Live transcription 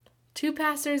Two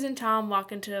pastors and Tom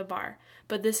walk into a bar,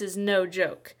 but this is no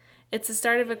joke. It's the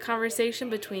start of a conversation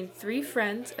between three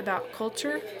friends about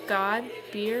culture, God,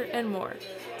 beer, and more.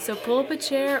 So pull up a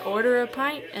chair, order a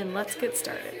pint, and let's get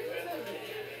started.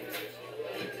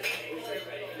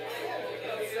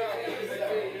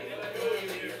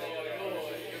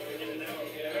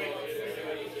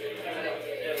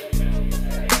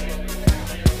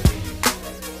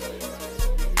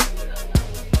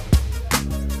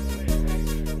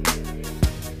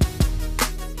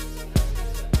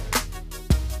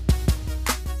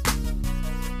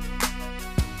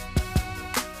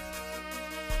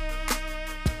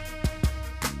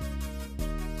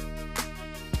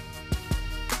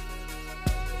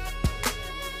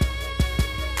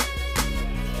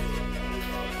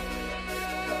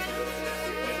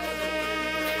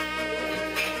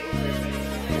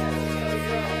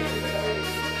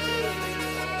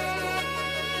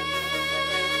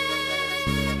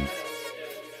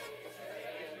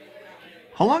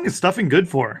 How long is stuffing good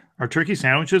for? Are turkey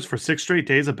sandwiches for 6 straight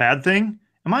days a bad thing?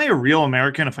 Am I a real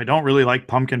American if I don't really like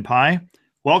pumpkin pie?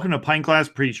 Welcome to Pint Glass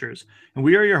Preachers, and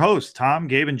we are your hosts, Tom,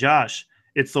 Gabe, and Josh.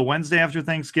 It's the Wednesday after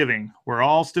Thanksgiving. We're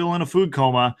all still in a food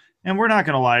coma, and we're not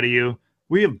going to lie to you.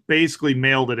 We have basically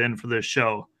mailed it in for this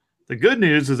show. The good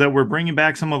news is that we're bringing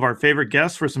back some of our favorite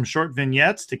guests for some short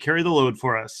vignettes to carry the load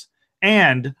for us.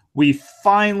 And we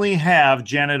finally have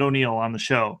Janet O'Neill on the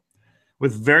show.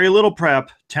 With very little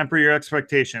prep, temper your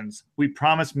expectations. We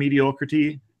promise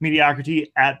mediocrity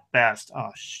at best. Oh,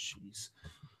 jeez.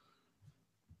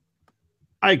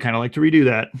 I kind of like to redo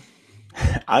that.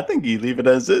 I think you leave it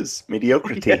as is.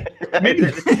 Mediocrity. Yeah.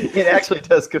 It actually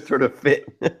does sort of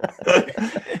fit.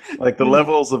 Like the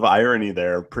levels of irony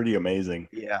there are pretty amazing.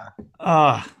 Yeah.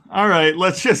 All right,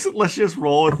 let's just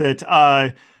roll with it.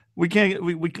 We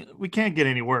can't get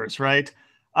any worse, right?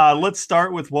 Let's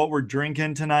start with what we're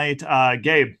drinking tonight.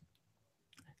 Gabe.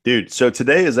 Dude, so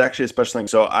today is actually a special thing.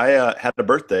 So I had a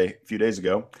birthday a few days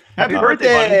ago. Happy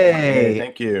birthday, buddy. Hey,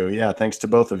 thank you. Yeah, thanks to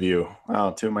both of you.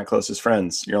 Wow, two of my closest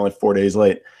friends. You're only 4 days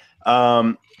late.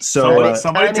 Somebody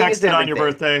texted on your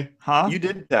birthday, huh? You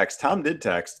did text. Tom did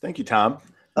text. Thank you, Tom.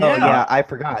 Oh, yeah, I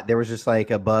forgot. There was just like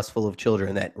a bus full of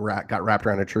children that got wrapped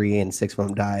around a tree and 6 of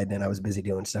them died, and I was busy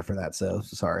doing stuff for that, so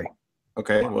sorry.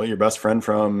 Okay, well, your best friend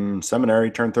from seminary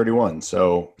turned 31,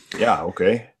 so yeah,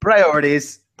 okay.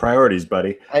 Priorities,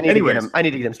 buddy. I need to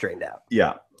get him straightened out.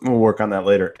 Yeah, we'll work on that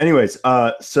later. Anyways,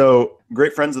 so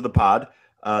great friends of the pod,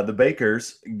 the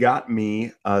Bakers got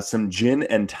me some gin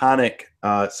and tonic,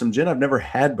 some gin I've never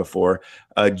had before,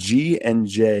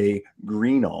 G&J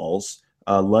Greenalls,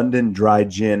 London dry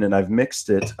gin, and I've mixed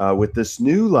it with this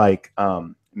new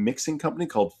mixing company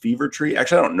called Fever Tree.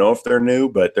 Actually, I don't know if they're new,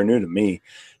 but they're new to me.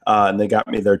 And they got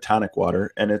me their tonic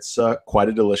water, and it's quite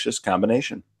a delicious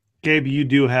combination. Gabe, you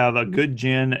do have a good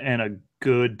gin and a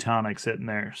good tonic sitting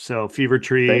there. So Fever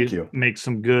Tree makes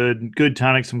some good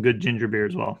tonic, some good ginger beer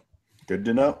as well. Good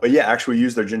to know. But yeah, actually we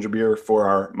use their ginger beer for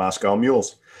our Moscow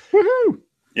mules. Woohoo!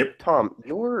 Yep. Tom,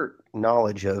 your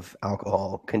knowledge of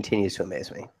alcohol continues to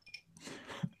amaze me.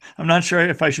 I'm not sure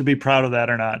if I should be proud of that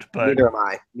or not, but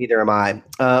neither am I.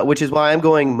 Which is why I'm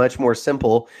going much more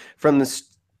simple from this.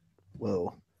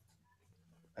 Whoa.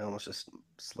 I almost just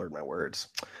slurred my words.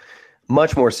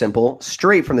 Much more simple,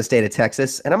 straight from the state of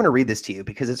Texas. And I'm going to read this to you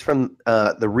because it's from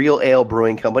the Real Ale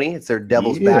Brewing Company. It's their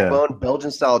Devil's Backbone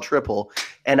Belgian-style triple.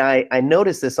 And I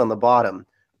noticed this on the bottom.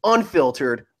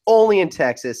 Unfiltered, only in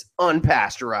Texas,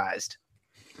 unpasteurized.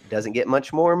 Doesn't get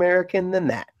much more American than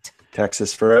that.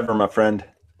 Texas forever, my friend.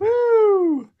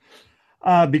 Woo!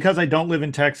 Because I don't live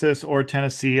in Texas or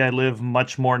Tennessee, I live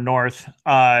much more north.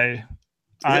 Is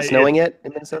it snowing yet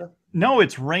in Minnesota? No,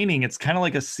 it's raining. It's kind of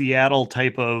like a Seattle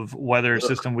type of weather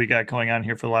system we got going on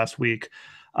here for the last week.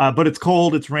 But it's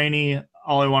cold. It's rainy.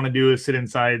 All I want to do is sit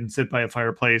inside and sit by a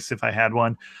fireplace if I had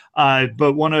one.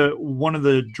 But one of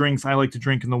the drinks I like to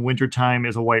drink in the wintertime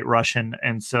is a White Russian.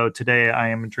 And so today I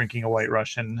am drinking a White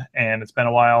Russian, and it's been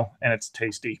a while, and it's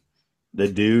tasty. The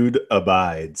dude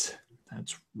abides.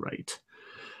 That's right.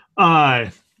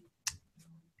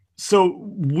 So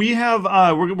we have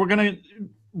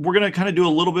we're gonna kind of do a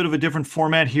little bit of a different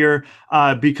format here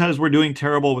because we're doing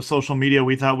terrible with social media.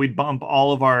 We thought we'd bump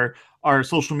all of our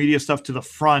social media stuff to the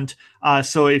front.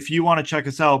 So if you want to check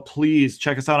us out, please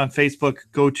check us out on Facebook.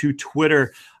 Go to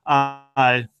Twitter.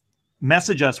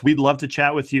 Message us. We'd love to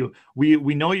chat with you.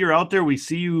 We know you're out there. We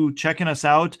see you checking us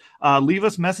out. Leave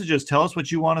us messages. Tell us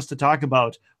what you want us to talk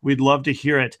about. We'd love to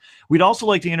hear it. We'd also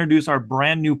like to introduce our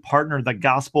brand new partner, The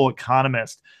Gospel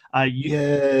Economist.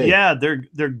 Yeah,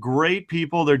 they're great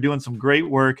people. They're doing some great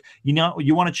work.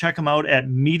 You want to check them out at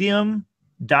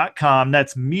medium.com.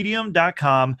 That's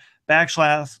medium.com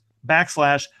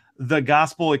 / the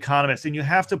Gospel Economist. And you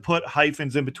have to put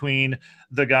hyphens in between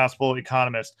the Gospel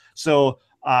Economist. So,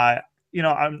 I'm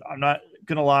not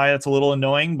going to lie, it's a little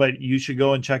annoying, but you should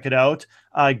go and check it out.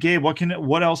 Gabe,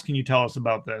 what else can you tell us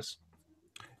about this?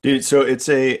 Dude, so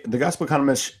the Gospel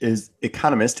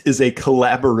Economist is a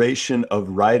collaboration of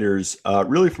writers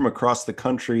really from across the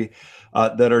country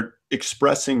that are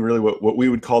expressing really what we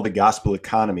would call the gospel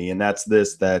economy. And that's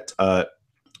that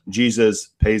Jesus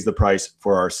pays the price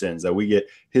for our sins, that we get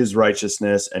his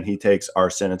righteousness and he takes our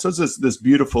sin. And so it's this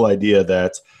beautiful idea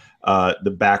that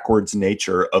the backwards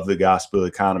nature of the gospel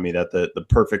economy, that the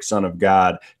perfect Son of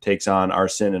God takes on our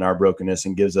sin and our brokenness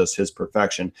and gives us his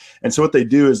perfection. And so what they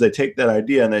do is they take that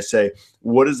idea and they say,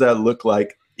 what does that look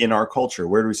like in our culture?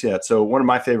 Where do we see that? So one of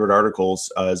my favorite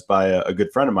articles is by a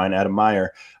good friend of mine, Adam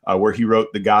Meyer, where he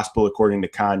wrote The Gospel According to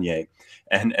Kanye.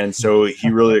 And so he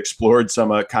really explored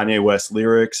some of Kanye West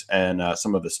lyrics and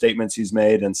some of the statements he's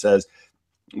made and says,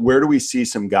 where do we see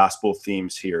some gospel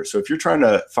themes here? So if you're trying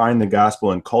to find the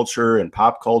gospel in culture and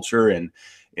pop culture and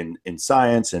in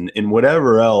science and in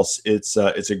whatever else, it's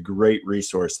a great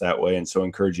resource that way. And so I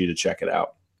encourage you to check it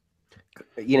out.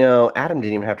 Adam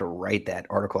didn't even have to write that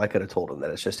article. I could have told him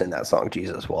that it's just in that song,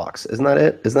 Jesus Walks. Isn't that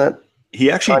it? Isn't that? He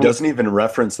actually doesn't even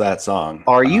reference that song.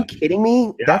 Are you kidding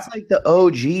me? Yeah. That's like the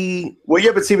OG. Well,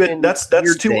 yeah, but see, that's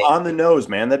too thing. On the nose,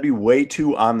 man. That'd be way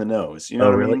too on the nose. You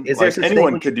know what I mean? Is there such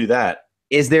anyone could do that.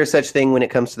 Is there such thing when it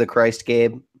comes to the Christ,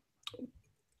 Gabe?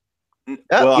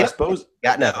 I suppose.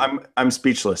 Got nothing. I'm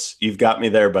speechless. You've got me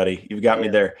there, buddy. You've got me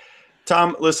there.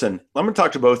 Tom, listen, let me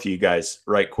talk to both of you guys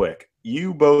right quick.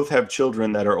 You both have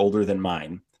children that are older than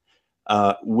mine,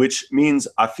 which means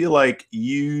I feel like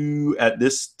you at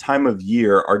this time of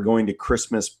year are going to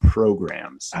Christmas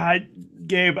programs.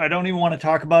 Gabe, I don't even want to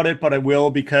talk about it, but I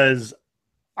will because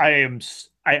I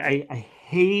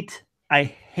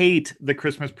hate the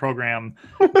Christmas program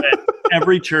that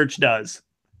every church does.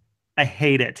 I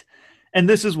hate it. And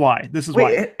this is why.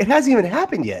 Wait, it hasn't even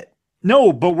happened yet.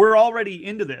 No, but we're already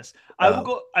into this.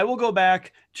 I will go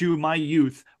back to my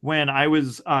youth when I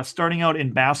was starting out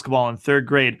in basketball in third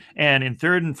grade. And in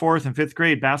third and fourth and fifth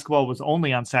grade, basketball was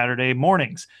only on Saturday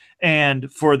mornings.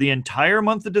 And for the entire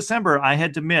month of December, I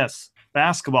had to miss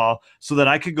basketball so that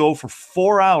I could go for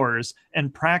 4 hours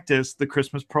and practice the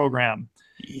Christmas program.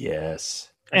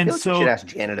 Yes. I feel like you should ask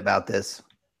Janet about this.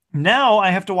 Now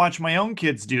I have to watch my own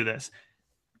kids do this.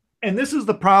 And this is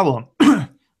the problem.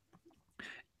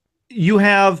 You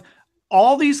have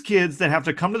all these kids that have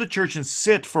to come to the church and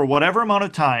sit for whatever amount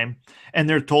of time, and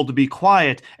they're told to be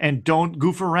quiet and don't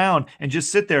goof around and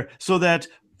just sit there so that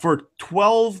for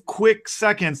 12 quick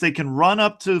seconds, they can run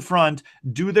up to the front,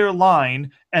 do their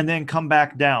line, and then come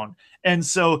back down. And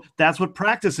so that's what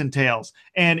practice entails.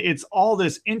 And it's all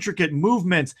this intricate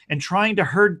movements and trying to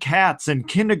herd cats and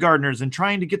kindergartners and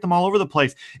trying to get them all over the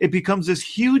place. It becomes this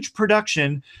huge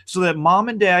production so that mom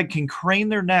and dad can crane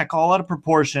their neck all out of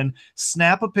proportion,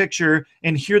 snap a picture,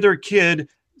 and hear their kid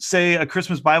say a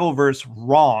Christmas Bible verse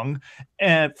wrong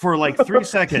and for like 3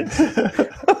 seconds.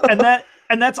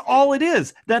 And that's all it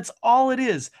is. That's all it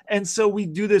is. And so we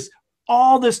do this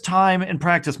all this time in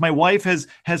practice. My wife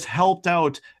has helped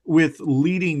out with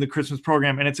leading the Christmas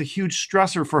program, and it's a huge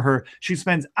stressor for her. She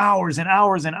spends hours and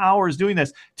hours and hours doing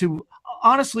this to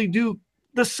honestly do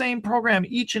the same program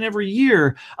each and every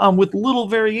year with little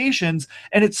variations.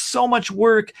 And it's so much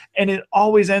work, and it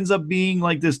always ends up being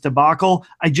like this debacle.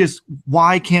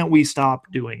 Why can't we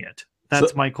stop doing it?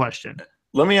 That's my question.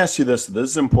 Let me ask you this.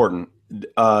 This is important.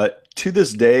 To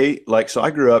this day, so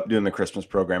I grew up doing the Christmas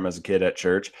program as a kid at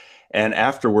church, and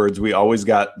afterwards we always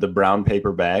got the brown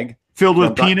paper bag filled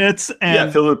with peanuts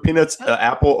filled with peanuts,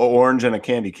 apple, orange, and a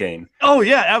candy cane. Oh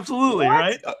yeah, absolutely. What?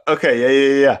 Right.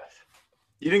 Okay. Yeah.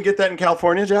 You didn't get that in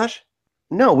California, Josh?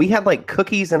 No, we had like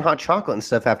cookies and hot chocolate and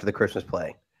stuff after the Christmas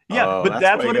play. Yeah, but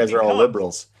that's what you guys are all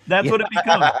liberals. That's what it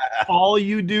becomes. All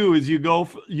you do is you go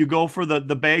for the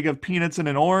bag of peanuts and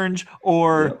an orange,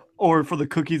 or for the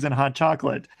cookies and hot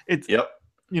chocolate. It's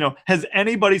has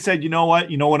anybody said, you know what?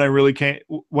 You know when I really came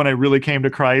to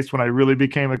Christ, when I really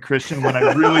became a Christian, when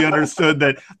I really understood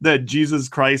that Jesus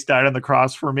Christ died on the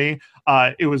cross for me,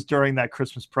 it was during that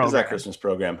Christmas program. It was that Christmas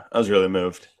program. I was really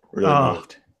moved.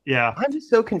 Moved. Yeah. I'm just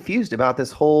so confused about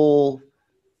this whole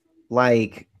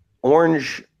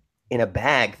orange in a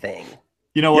bag thing.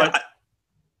 You know what?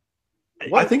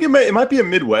 I think it might be a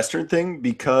Midwestern thing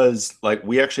because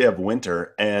we actually have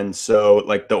winter, and so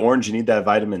the orange, you need that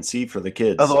vitamin C for the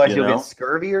kids. Otherwise you'll get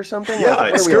scurvy or something.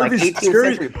 Yeah, scurvy's 18th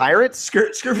century pirates.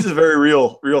 Scurvy's a very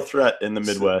real threat in the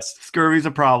Midwest. Scurvy's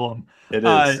a problem. It is.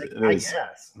 I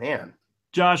guess, man.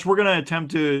 Josh, we're gonna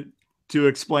attempt to to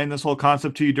explain this whole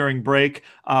concept to you during break.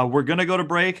 We're going to go to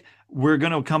break. We're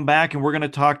going to come back and we're going to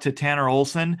talk to Tanner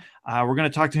Olson. We're going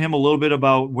to talk to him a little bit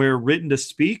about where Written to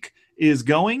Speak is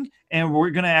going, and we're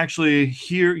going to actually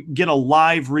get a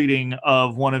live reading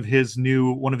of one of his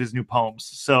new poems.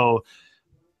 So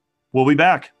we'll be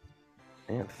back.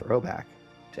 And throwback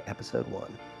to episode 1.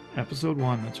 Episode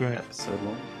 1, that's right. Episode 1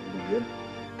 will be good.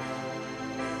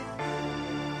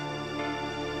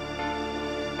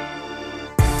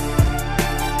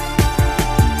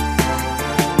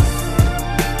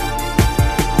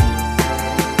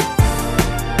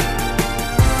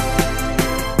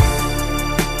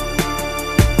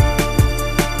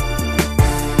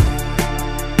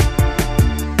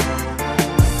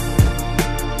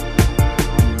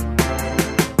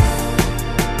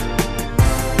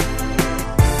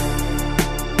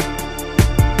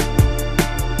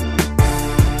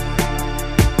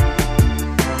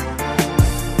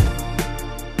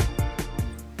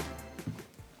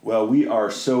 Well, we are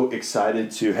so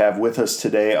excited to have with us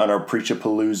today on our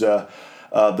Preach-a-Palooza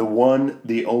the one,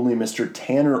 the only Mr.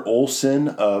 Tanner Olson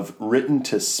of Written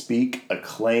to Speak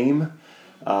Acclaim.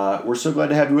 We're so glad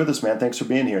to have you with us, man. Thanks for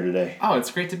being here today. Oh,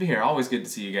 it's great to be here. Always good to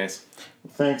see you guys.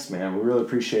 Thanks, man. We really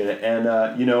appreciate it.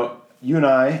 And, you and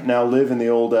I now live in the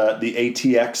old the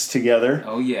ATX together.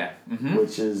 Oh, yeah. Mm-hmm.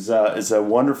 Which is a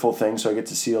wonderful thing, so I get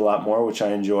to see a lot more, which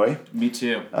I enjoy. Me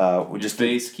too. Your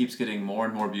face keeps getting more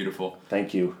and more beautiful.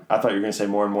 Thank you. I thought you were going to say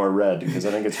more and more red, because I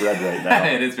think it's red right now.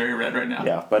 It is very red right now.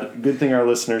 Yeah, but good thing our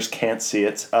listeners can't see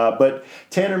it. But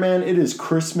Tanner, man, it is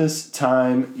Christmas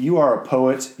time. You are a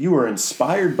poet. You were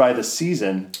inspired by the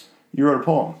season. You wrote a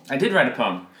poem. I did write a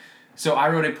poem. So I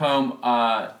wrote a poem.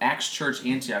 Acts Church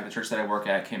Antioch, the church that I work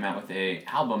at, came out with a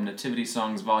album, Nativity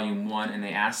Songs Volume 1, and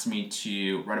they asked me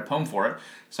to write a poem for it.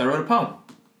 So I wrote a poem.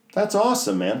 That's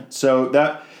awesome, man. So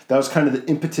that was kind of the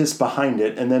impetus behind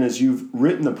it. And then as you've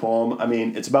written the poem, I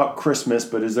mean, it's about Christmas,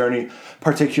 but is there any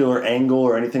particular angle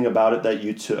or anything about it that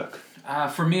you took?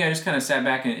 For me, I just kind of sat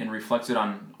back and reflected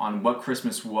on what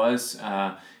Christmas was.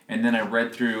 And then I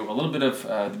read through a little bit of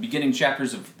the beginning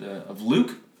chapters of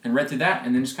Luke, and read through that,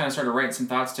 and then just kind of started writing some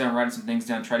thoughts down, writing some things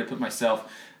down, try to put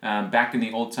myself back in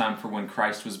the old time for when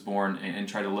Christ was born, and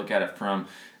try to look at it from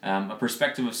a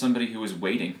perspective of somebody who was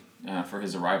waiting for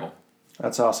his arrival.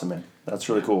 That's awesome, man. That's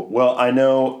really cool. Well, I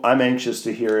know I'm anxious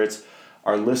to hear it.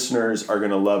 Our listeners are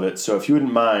going to love it. So if you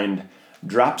wouldn't mind,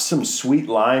 drop some sweet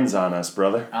lines on us,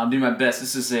 brother. I'll do my best.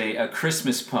 This is a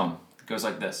Christmas poem. It goes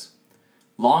like this.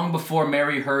 Long before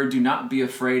Mary heard, do not be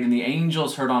afraid, and the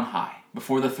angels heard on high.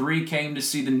 Before the three came to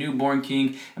see the newborn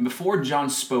king, and before John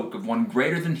spoke of one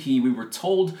greater than he, we were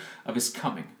told of his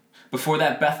coming. Before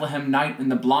that Bethlehem night and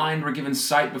the blind were given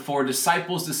sight, before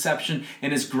disciples' deception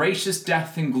and his gracious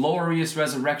death and glorious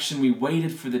resurrection, we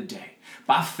waited for the day.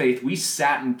 By faith, we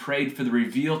sat and prayed for the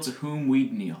revealed to whom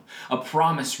we'd kneel. A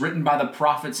promise written by the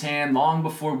prophet's hand long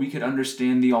before we could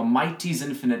understand the Almighty's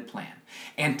infinite plan.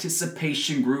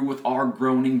 Anticipation grew with our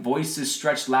groaning, voices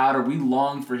stretched louder, we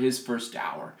longed for his first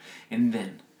hour. And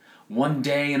then, one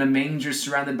day in a manger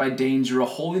surrounded by danger, a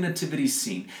holy nativity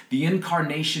scene, the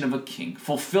incarnation of a king,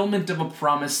 fulfillment of a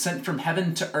promise sent from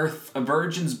heaven to earth, a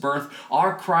virgin's birth,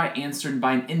 our cry answered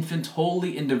by an infant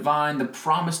holy and divine, the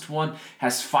promised one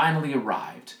has finally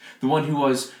arrived. The one who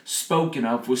was spoken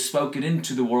of was spoken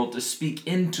into the world to speak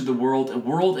into the world, a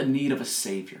world in need of a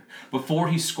savior. Before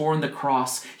he scorned the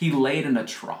cross, he laid in a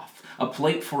trough, a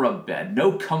plate for a bed,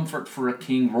 no comfort for a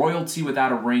king, royalty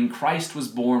without a ring. Christ was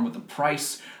born with a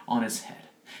price on his head.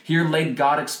 Here laid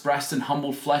God expressed in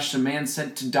humble flesh, a man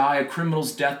sent to die, a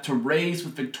criminal's death to raise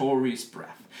with victorious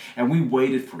breath. And we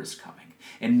waited for his coming.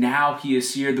 And now he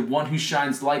is here, the one who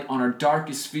shines light on our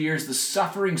darkest fears. The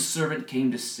suffering servant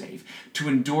came to save, to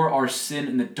endure our sin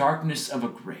in the darkness of a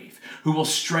grave, who will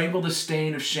strangle the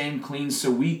stain of shame clean so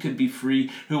we could be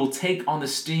free, who will take on the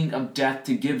sting of death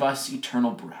to give us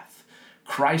eternal breath.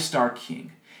 Christ our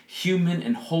King, human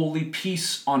and holy,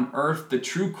 peace on earth, the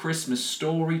true Christmas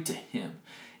story. To him,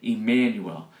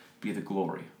 Emmanuel, be the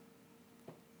glory.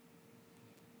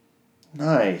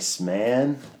 Nice,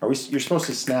 man. You're supposed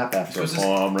to snap after a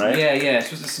poem, right? Yeah, you're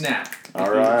supposed to snap.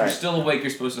 All right. If you're still awake, you're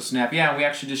supposed to snap. Yeah, we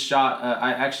actually just shot,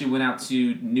 I actually went out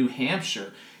to New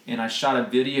Hampshire, and I shot a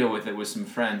video with it with some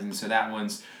friends, and so that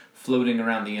one's floating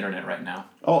around the internet right now.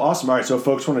 Oh, awesome. All right, so if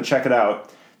folks want to check it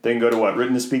out, they can go to what,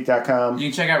 writtentospeak.com? You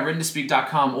can check out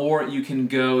writtentospeak.com, or you can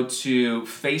go to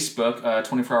Facebook,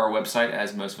 24-hour website,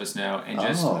 as most of us know, and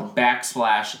just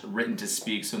 / Written to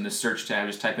Speak. So in the search tab,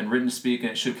 just type in Written to Speak, and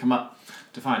it should come up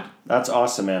to find. That's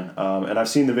awesome, man. And I've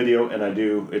seen the video, and I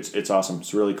do. It's awesome.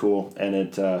 It's really cool, and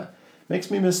it Makes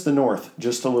me miss the north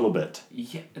just a little bit.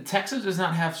 Yeah, Texas does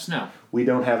not have snow. We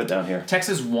don't have it down here.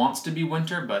 Texas wants to be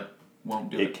winter, but won't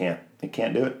do it. It can't. It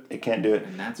can't do it. It can't do it.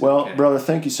 And that's well, okay. brother,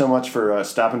 thank you so much for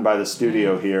stopping by the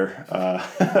studio here.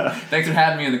 Thanks for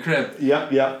having me in the crib.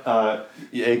 Yep.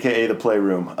 AKA the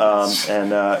playroom.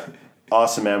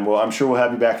 Awesome, man. Well, I'm sure we'll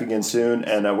have you back again soon.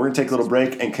 And we're going to take a little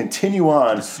break and continue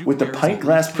on with the Pint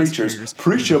Glass Preachers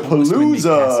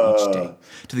Preach-a-Palooza.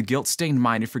 To the guilt-stained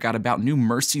mind who forgot about new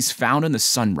mercies found in the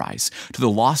sunrise. To the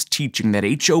lost teaching that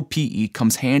HOPE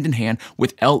comes hand in hand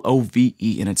with LOVE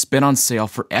and it's been on sale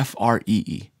for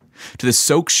FREE. To the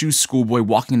soak-shoe schoolboy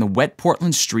walking in the wet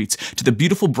Portland streets, to the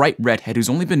beautiful bright redhead who's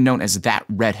only been known as that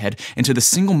redhead, and to the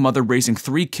single mother raising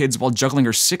 3 kids while juggling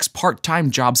her 6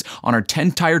 part-time jobs on her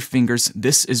 10 tired fingers,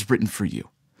 this is written for you.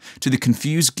 To the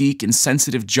confused geek and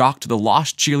sensitive jock, to the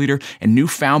lost cheerleader and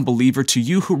newfound believer, to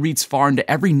you who reads far into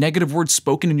every negative word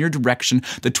spoken in your direction,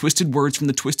 the twisted words from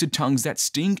the twisted tongues that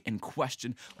sting and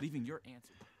question, leaving your answer.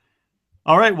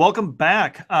 All right, welcome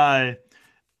back.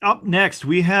 Up next,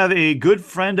 we have a good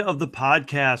friend of the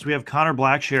podcast. We have Connor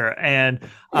Blackshear. And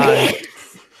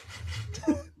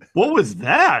what was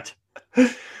that? I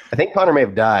think Connor may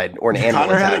have died or an animal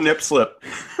Connor had a attack. nip slip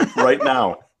right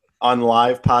now on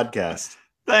live podcast.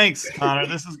 Thanks, Connor.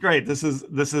 This is great. This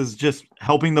is just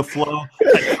helping the flow.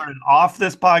 I started off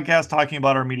this podcast talking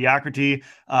about our mediocrity.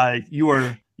 You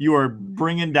are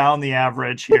bringing down the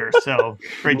average here. So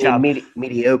great job.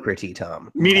 Mediocrity, Tom.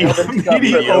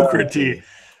 Mediocrity.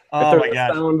 Oh my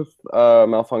gosh. Sound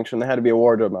malfunction. There had to be a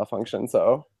wardrobe malfunction.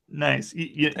 So Nice.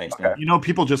 Thanks, man. You know,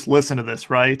 people just listen to this,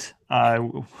 right?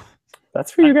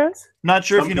 that's for you guys. Not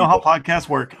sure if you know how podcasts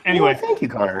work. Anyway. Well, thank you,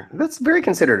 Connor. That's very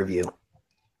considerate of you.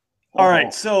 All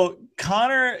right, so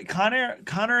Connor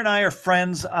and I are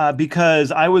friends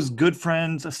because I was good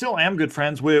friends, I still am good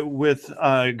friends with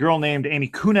a girl named Amy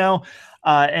Kunow,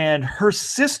 and her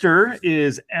sister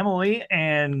is Emily,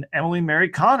 and Emily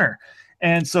married Connor,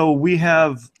 and so we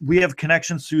have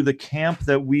connections through the camp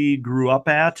that we grew up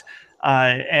at,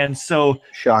 and so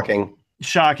Shocking,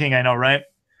 I know, right?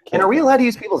 And are we allowed to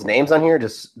use people's names on here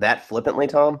just that flippantly,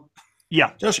 Tom?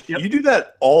 Yeah, Josh, you do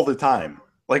that all the time.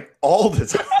 Like all the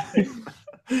time.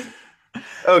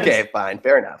 Okay, fine,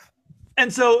 fair enough.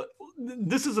 And so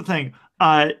this is the thing.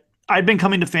 I'd been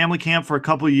coming to family camp for a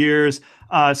couple of years.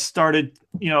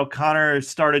 Connor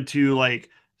started to like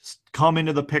come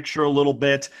into the picture a little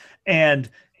bit. And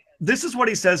this is what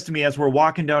he says to me as we're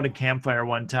walking down to campfire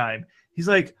one time. He's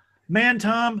like, "Man,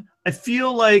 Tom, I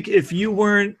feel like if you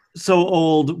weren't so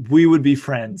old, we would be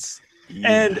friends."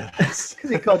 And Yes. Because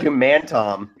he called you Man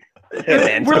Tom.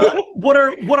 Man Tom. what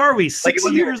are we? 6 Like, it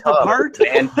wasn't even years Tom, apart? it was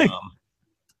Man Like,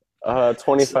 Tom.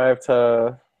 25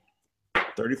 to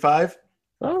 35?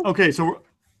 oh, okay, so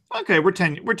we're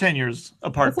 10 years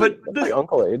apart. that's But like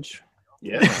uncle age.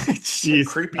 Yeah. jeez,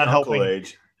 Creepy not uncle helping.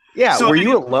 age. Yeah, So were any-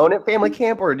 you alone at family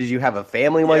camp, or did you have a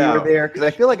family while Yeah. you were there? Because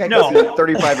I feel like I No. could see a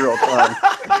 35-year-old Tom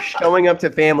showing up to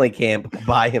family camp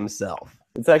by himself.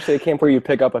 It's actually a camp where you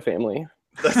pick up a family.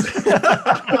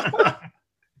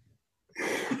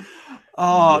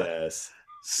 Oh, Yes.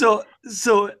 so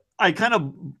I kind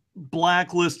of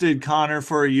blacklisted Connor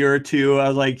for a year or two. I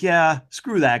was like, yeah,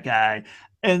 screw that guy.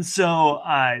 And so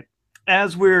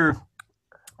as the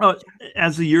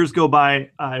years go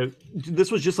by,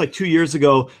 this was just like 2 years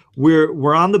ago.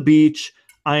 We're on the beach.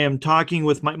 I am talking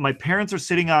with my parents are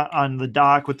sitting on the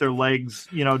dock with their legs,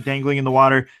 dangling in the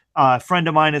water. A friend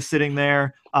of mine is sitting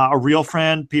there, a real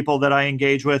friend, people that I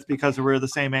engage with because we're the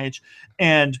same age.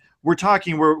 And we're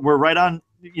talking, we're right on,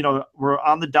 we're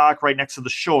on the dock right next to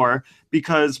the shore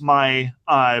because my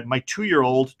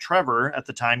 2-year-old Trevor, at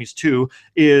the time, he's 2,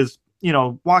 is,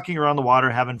 walking around the water,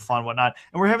 having fun, whatnot.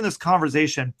 And we're having this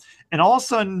conversation. And all of a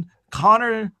sudden,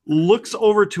 Connor looks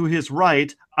over to his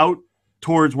right out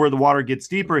towards where the water gets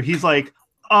deeper. He's like,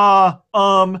 that's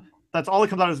all that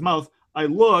comes out of his mouth. I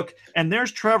look, and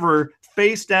there's Trevor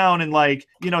face down, and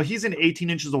he's in 18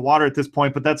 inches of water at this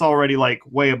point, but that's already like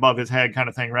way above his head kind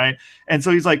of thing, right? And so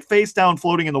he's like face down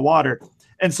floating in the water.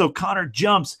 And so Connor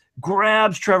jumps,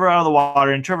 grabs Trevor out of the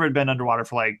water, and Trevor had been underwater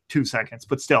for like 2 seconds,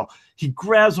 but still, he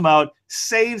grabs him out,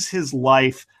 saves his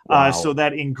life. Wow. So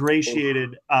that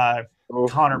ingratiated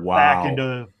Connor Wow. back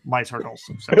into my circles.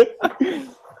 So.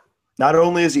 Not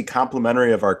only is he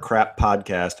complimentary of our crap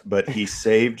podcast, but he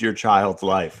saved your child's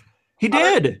life. He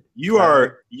did.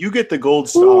 You get the gold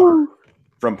star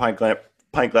from Pint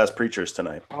Glass Preachers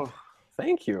tonight. Oh,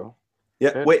 thank you.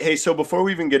 Yeah. Good. Wait. Hey. So before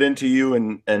we even get into you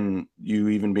and you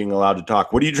even being allowed to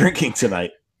talk, what are you drinking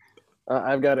tonight?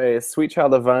 I've got a Sweet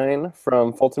Child of Vine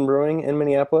from Fulton Brewing in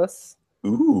Minneapolis.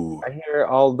 Ooh. I hear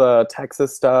all the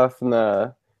Texas stuff and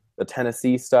the the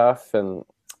Tennessee stuff, and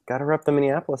gotta rep the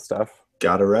Minneapolis stuff.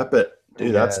 Gotta rep it,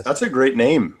 dude. Yes. That's a great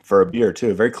name for a beer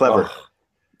too. Very clever. Oh,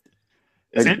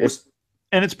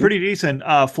 And it's pretty decent.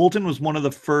 Fulton was one of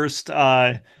the first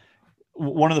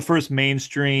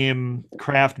mainstream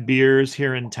craft beers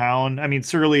here in town. I mean,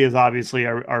 Surly is obviously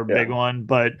our big one,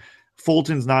 but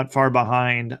Fulton's not far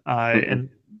behind. And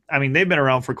I mean, they've been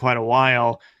around for quite a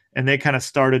while, and they kind of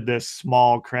started this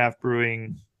small craft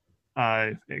brewing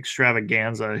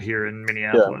extravaganza here in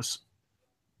Minneapolis.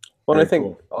 Well, and I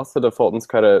think also to Fulton's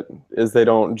credit is they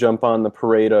don't jump on the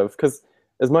parade of, because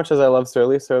as much as I love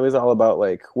Surly's all about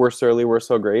like, we're Surly, we're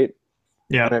so great.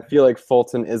 Yeah. And I feel like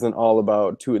Fulton isn't all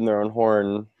about tooting their own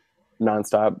horn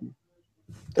nonstop.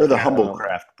 They're the humble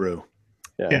craft brew.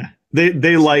 Yeah.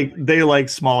 They like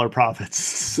smaller profits.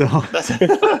 So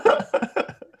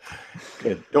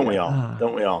good. Don't we all?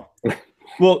 Don't we all?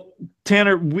 Well,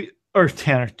 Tanner,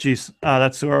 geez,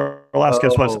 that's who our last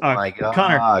guest was. Oh my gosh.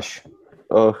 Connor.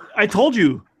 Oh, I told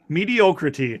you,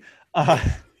 mediocrity.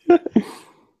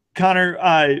 Connor,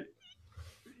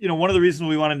 one of the reasons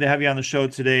we wanted to have you on the show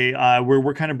today,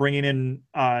 we're kind of bringing in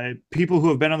people who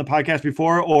have been on the podcast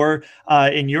before, or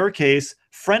in your case,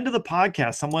 friend of the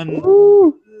podcast,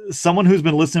 someone who's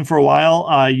been listening for a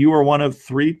while. You are one of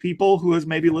 3 people who has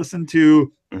maybe listened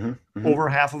to over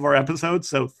half of our episodes.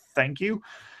 So thank you.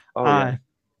 oh yeah.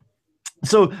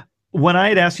 So when I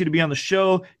had asked you to be on the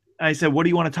show, I said, what do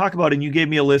you want to talk about? And you gave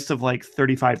me a list of like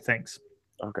 35 things.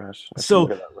 Oh gosh. I should So-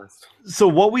 look at that list. So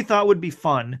what we thought would be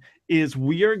fun is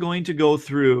we are going to go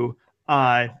through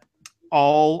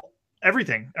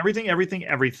everything.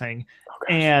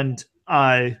 And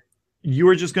you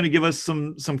are just going to give us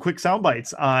some quick sound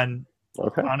bites on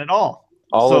it all.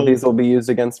 All of these will be used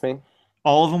against me.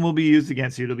 All of them will be used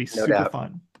against you. It'll be super doubt.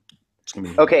 fun. It's gonna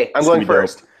be Okay, I'm it's going gonna be dope.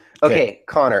 first. Okay,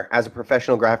 Connor, as a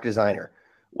professional graphic designer,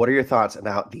 what are your thoughts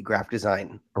about the graphic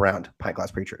design around Pint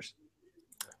Glass Preachers?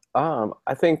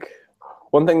 I think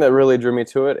one thing that really drew me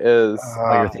to it is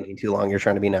You're thinking too long. You're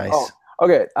trying to be nice. Oh,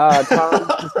 okay.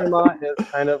 Tom's sister-in-law is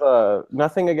kind of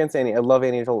nothing against Annie. I love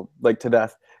Annie to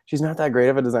death. She's not that great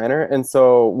of a designer, and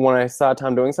so when I saw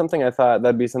Tom doing something, I thought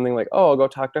that'd be something like, oh, I'll go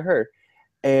talk to her.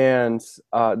 And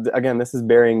again, this is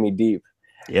burying me deep.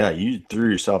 Yeah, you threw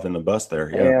yourself in the bus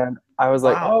there. Yeah. And I was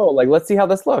like, Wow. oh, like let's see how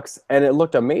this looks, and it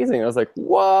looked amazing. I was like,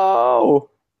 whoa.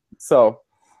 So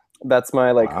that's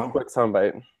my Wow. quick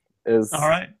soundbite is All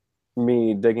right.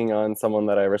 me digging on someone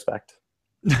that I respect.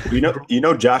 You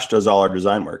know, Josh does all our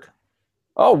design work.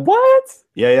 Oh, what?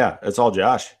 Yeah, it's all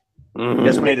Josh. Mm-hmm.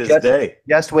 Just made his Just- day.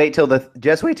 Just wait till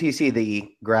you see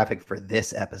the graphic for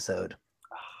this episode.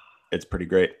 It's pretty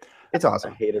great. It's I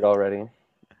awesome. hate it already.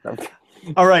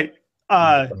 All right.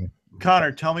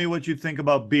 Connor, tell me what you think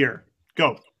about beer.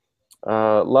 Go.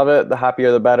 Love it. The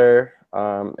happier, the better.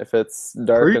 If it's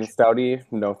dark and Preach. stouty,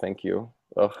 no, thank you.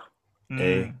 Ugh.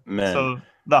 Mm. Amen. So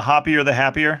the hoppier, the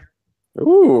happier.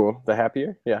 Ooh, the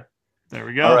happier. Yeah. There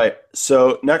we go. All right.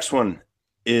 So next one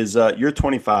is you're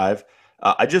 25.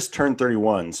 I just turned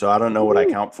 31, so I don't know what I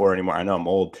count for anymore. I know I'm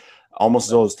old, almost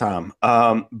as old as Tom.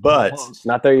 But Almost.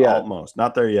 Not there yet. almost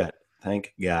not there yet.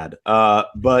 Thank God.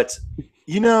 But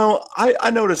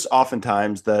I notice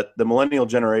oftentimes that the millennial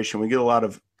generation, we get a lot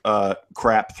of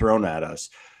crap thrown at us.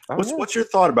 Oh, yeah. What's your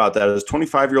thought about that as a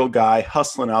 25-year-old guy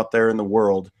hustling out there in the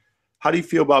world? How do you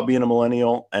feel about being a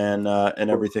millennial and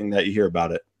everything that you hear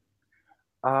about it?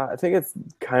 I think it's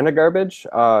kind of garbage.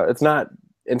 It's not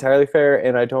entirely fair,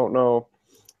 and I don't know.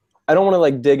 I don't want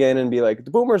to dig in and be like,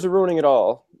 the boomers are ruining it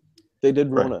all. They did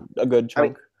ruin a good I mean,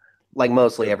 chunk. like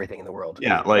mostly everything in the world.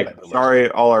 Yeah, sorry,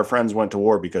 all our friends went to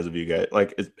war because of you guys.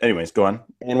 Anyways, go on.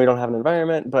 And we don't have an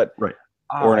environment, but Right.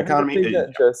 Or an I think the economy. thing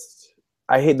that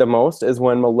I hate the most is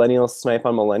when millennials snipe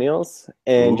on millennials,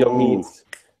 and you'll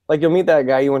meet that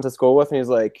guy you went to school with, and he's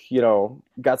like,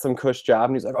 got some cush job,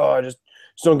 and he's like, oh, I just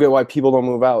don't get why people don't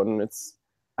move out. And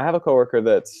I have a coworker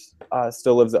that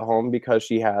still lives at home because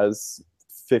she has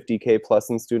 $50K plus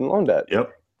in student loan debt.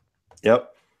 Yep.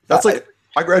 That's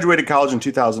I graduated college in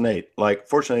 2008.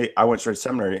 Fortunately, I went straight to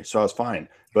seminary, so I was fine.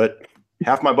 But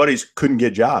half my buddies couldn't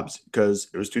get jobs because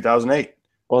it was 2008.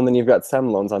 Well, and then you've got SEM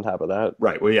loans on top of that.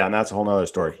 Right. Well, yeah, and that's a whole nother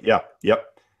story. Yeah. Yep.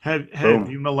 Have Boom.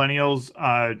 you millennials,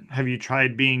 have you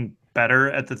tried being better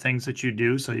at the things that you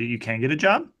do so that you can get a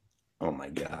job? Oh my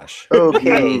gosh.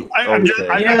 Okay. I'm just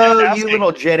Okay. You asking.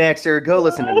 little Gen Xer, go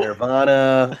listen to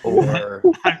Nirvana or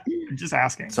I'm just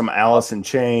asking. Some Alice in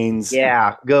Chains.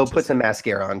 yeah, go put some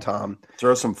mascara on, Tom.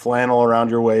 Throw some flannel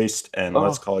around your waist, and Oh.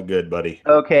 let's call it good, buddy.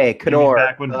 Okay, You mean Kenor,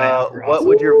 back when bands were what awesome?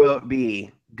 would your vote be?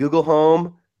 Google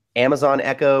Home, Amazon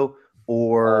Echo,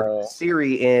 or Uh,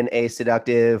 Siri in a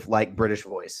seductive British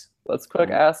voice? Let's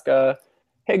quick ask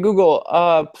Hey Google,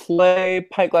 play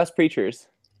Pint Glass Preachers.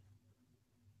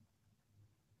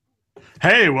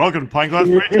 Hey, welcome to Pine Glass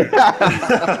Preachers.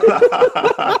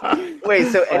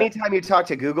 Wait, so anytime you talk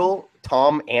to Google,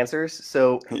 Tom answers.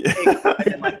 So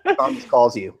Tom just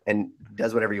calls you and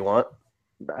does whatever you want.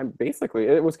 Basically,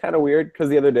 it was kind of weird because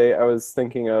the other day I was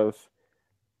thinking of,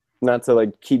 not to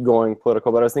like keep going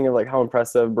political, but I was thinking of like how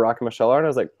impressive Barack and Michelle are, and I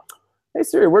was like, "Hey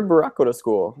Siri, where'd Barack go to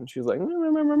school?" And she was like,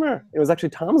 It was actually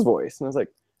Tom's voice, and I was like,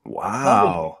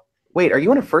 Wow. Wait, are you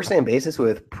on a first name basis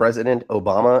with President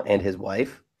Obama and his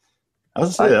wife? I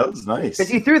was gonna say that was nice.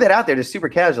 Because you threw that out there just super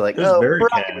casual, like, It was oh, very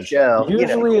Barack and casual. Michelle.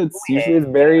 usually it's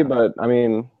very, but I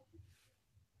mean,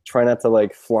 try not to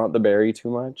like flaunt the berry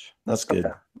too much. That's good.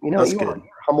 That's good. You're a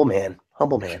humble man.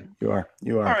 Humble man. You are.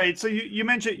 All right, so you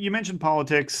mentioned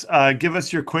politics. Give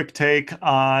us your quick take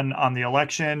on the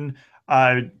election.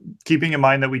 Keeping in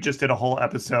mind that we just did a whole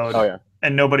episode, Oh yeah.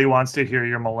 and nobody wants to hear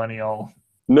your millennial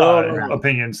No.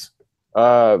 opinions.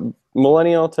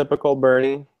 Millennial, typical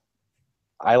Bernie.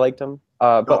 I liked him.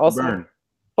 But also Burn.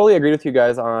 fully agreed with you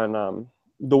guys on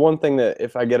the one thing that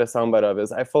if I get a soundbite of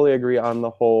is I fully agree on the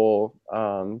whole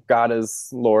God is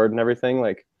Lord and everything.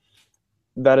 Like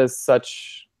that is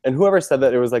such, and whoever said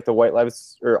that it was like the white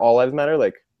lives or all lives matter,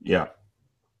 like Yeah.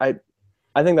 I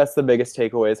think that's the biggest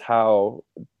takeaway is how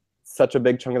such a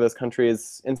big chunk of this country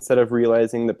is, instead of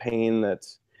realizing the pain that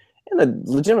and the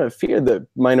legitimate fear that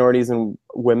minorities and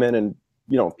women and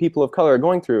people of color are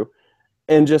going through,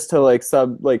 and just to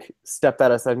step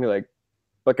that aside and be like,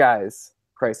 but guys,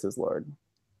 Christ is Lord.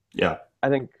 Yeah. I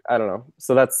don't know.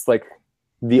 So that's like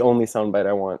the only soundbite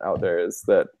I want out there is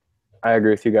that I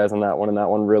agree with you guys on that one, and that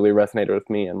one really resonated with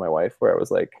me and my wife, where I was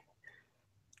like,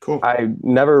 Cool. I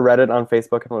never read it on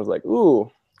Facebook and I was like, ooh,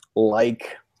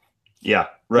 like. Yeah.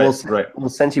 Right. Right. Well,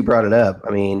 since you brought it up,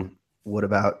 I mean, what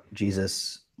about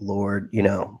Jesus, Lord,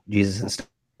 Jesus and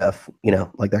stuff,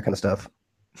 like that kind of stuff,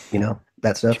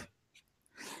 that stuff.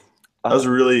 That was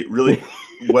really, really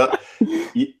well.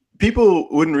 People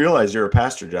wouldn't realize you're a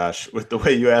pastor, Josh, with the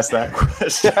way you asked that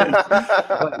question.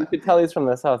 But you could tell he's from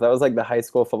the South. That was like the high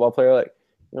school football player, like,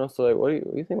 so like, what do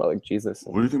you think about like Jesus?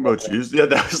 What do you think about Jesus? Yeah,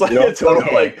 that was like a total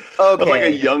that was like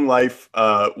a young life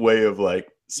way of like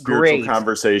spiritual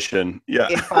conversation. Yeah.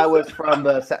 If I was from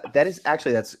the that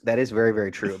is very,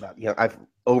 very true about I've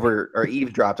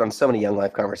eavesdropped on so many young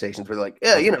life conversations where they're like,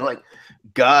 yeah, like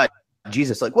God,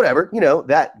 Jesus, like whatever,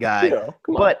 that guy.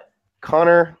 But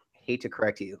Connor, hate to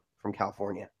correct you, from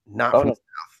California, not from the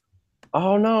South.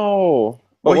 Oh no.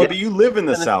 Well, yeah, but you live in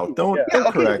the South. Don't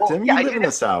correct him. You live in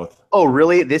the South. Oh,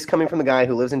 really? This coming from the guy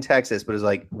who lives in Texas, but is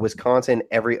like Wisconsin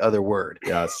every other word.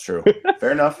 Yeah, that's true. Fair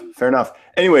enough. Fair enough.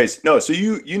 Anyways, no. So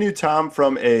you knew Tom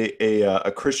from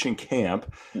a Christian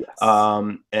camp. Yes.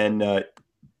 And are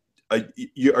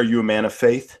you a man of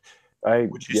faith?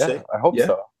 Would you say? I hope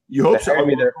so. You hope they so. Hired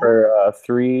me there for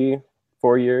 3-4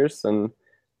 years, and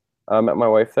met my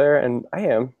wife there, and I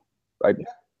am.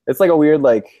 It's like a weird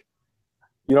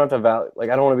you don't have to value. I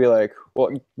don't want to be like, well,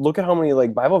 look at how many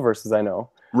Bible verses I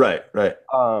know. Right. But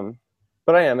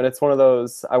I am, and it's one of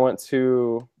those. I went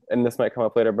to, and this might come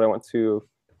up later, but I went to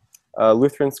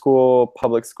Lutheran school,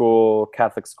 public school,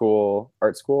 Catholic school,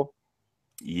 art school.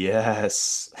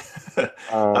 Yes.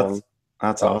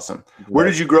 That's awesome. Where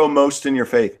did you grow most in your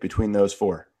faith between those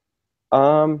four?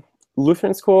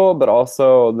 Lutheran school, but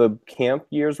also the camp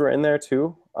years were in there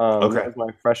too. Okay. That was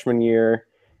my freshman year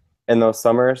in those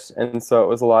summers, and so it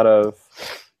was a lot of.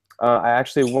 I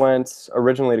actually went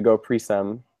originally to go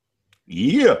pre-sem.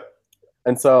 Yeah.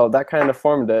 And so that kind of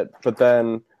formed it, but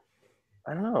then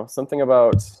I don't know, something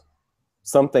about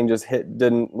something just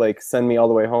didn't send me all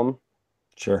the way home.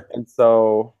 Sure. And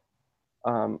so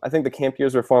I think the camp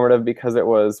years were formative because it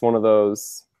was one of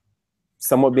those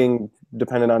somewhat being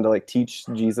dependent on to teach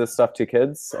Jesus stuff to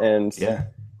kids, and yeah,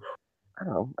 I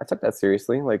don't know, I took that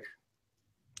seriously.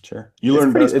 Sure. You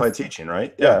learn best by teaching,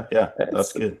 right? Yeah.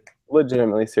 That's good.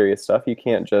 Legitimately serious stuff. You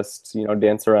can't just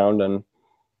dance around and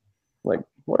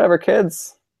whatever,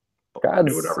 kids.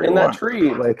 God's in that tree.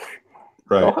 Right.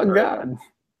 Oh God.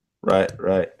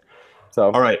 Right.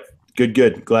 So all right.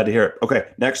 Good. Glad to hear it. Okay.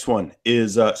 Next one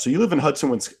is so you live in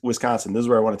Hudson, Wisconsin. This is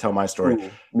where I want to tell my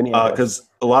story. Because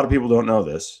a lot of people don't know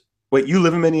this. Wait, you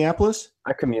live in Minneapolis?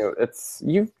 I commute. It's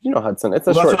you know Hudson. It's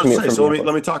a short commute from So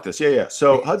let me talk this. Yeah.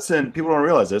 So Hudson, people don't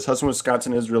realize this. Hudson,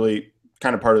 Wisconsin is really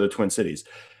kind of part of the Twin Cities.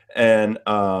 And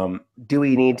do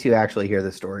we need to actually hear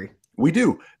the story? We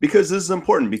do, because this is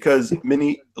important, because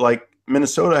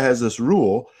Minnesota has this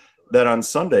rule that on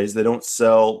Sundays they don't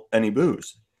sell any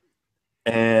booze.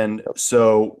 And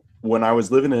so when I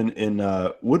was living in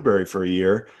Woodbury for a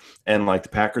year, and like the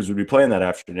Packers would be playing that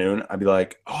afternoon, I'd be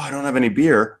like, oh, I don't have any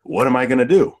beer. What am I gonna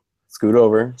do? Scoot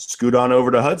over. Scoot on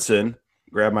over to Hudson,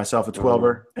 grab myself a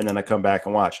 12er, and then I come back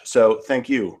and watch. So thank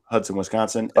you, Hudson,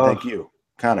 Wisconsin, and thank you,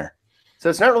 Connor. So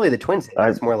it's not really the Twin Cities.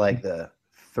 It's more like the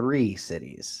 3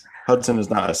 cities. Hudson is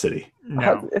not a city.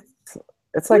 No.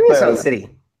 It's like It's not a the, city.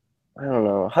 I don't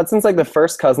know. Hudson's like the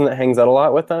first cousin that hangs out a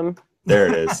lot with them. There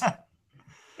it is.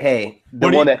 Hey, the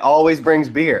What do one you- that always brings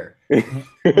beer.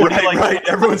 right.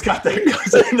 Everyone's got that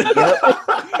cousin.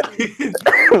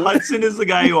 Hudson is the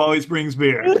guy who always brings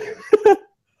beer.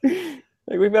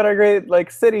 Like we've got our great like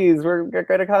cities, we've got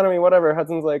great economy, whatever.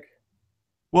 Hudson's like,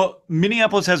 Well,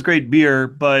 Minneapolis has great beer,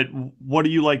 but what do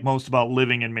you like most about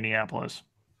living in Minneapolis?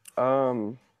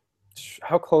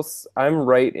 how close? I'm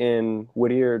right in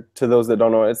Whittier. To those that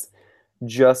don't know, it's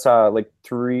just like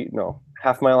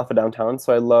half mile off of downtown.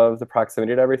 So I love the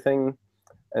proximity to everything,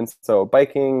 and so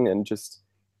biking and just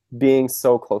being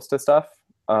so close to stuff.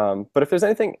 But if there's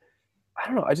anything, I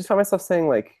don't know. I just find myself saying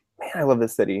like, man, I love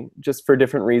this city just for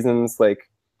different reasons. Like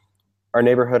our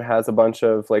neighborhood has a bunch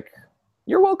of like,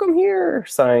 you're welcome here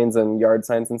signs and yard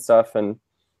signs and stuff. And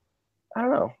I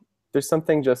don't know, there's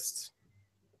something just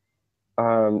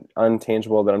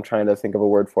untangible that I'm trying to think of a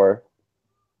word for.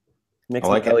 Makes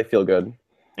I like my belly feel good.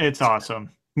 It's awesome.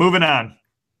 Moving on.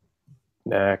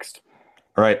 Next.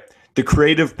 All right. The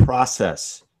creative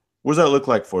process. What does that look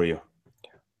like for you?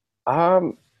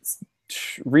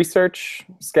 Research,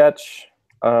 sketch.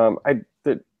 I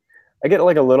get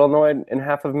like a little annoyed, and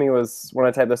half of me was when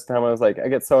I typed this down, I was like, I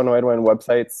get so annoyed when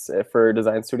websites for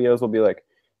design studios will be like,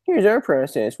 here's our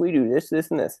process, we do this,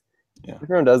 this, and this. Yeah.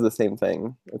 Everyone does the same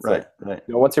thing. It's Right. like,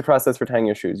 what's your process for tying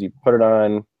your shoes? You put it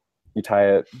on, you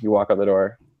tie it, you walk out the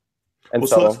door. And Well,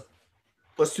 so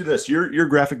let's do this. You're a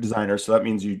graphic designer, so that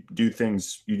means you do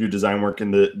design work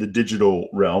in the digital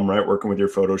realm, right? Working with your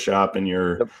Photoshop and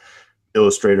your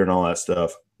Illustrator and all that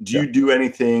stuff. Do you do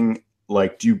anything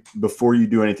like before you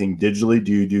do anything digitally,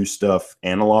 do you do stuff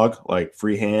analog, like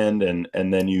freehand, and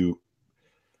then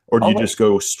or do you just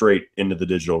go straight into the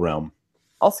digital realm?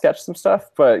 I'll sketch some stuff,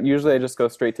 but usually I just go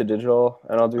straight to digital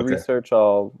and I'll do research.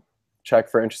 I'll check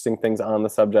for interesting things on the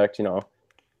subject.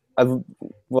 I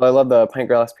love the pint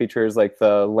glass features, like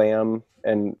the lamb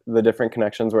and the different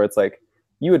connections where it's like,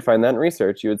 you would find that in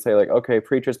research. You would say like, okay,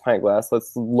 Preacher's pint glass,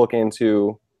 let's look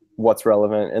into what's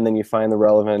relevant. And then you find the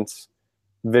relevant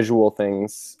visual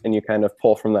things and you kind of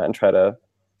pull from that and try to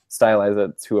stylize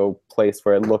it to a place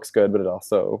where it looks good, but it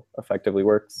also effectively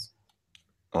works.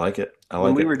 I like it.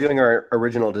 When we were doing our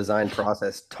original design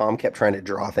process, Tom kept trying to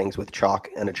draw things with chalk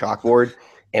and a chalkboard,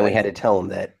 and we had to tell him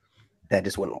that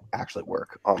just wouldn't actually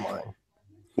work online.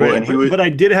 Well, Right, and but I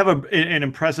did have an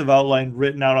impressive outline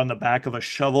written out on the back of a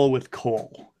shovel with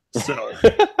coal. So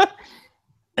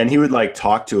and he would like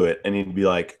talk to it and he'd be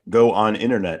like, go on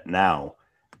internet now.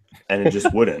 And it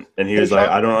just wouldn't. And he was like,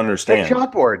 I don't understand. Hey,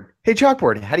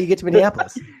 chalkboard, how do you get to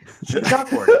Minneapolis?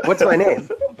 Chalkboard, what's my name?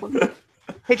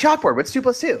 Hey, chalkboard, what's 2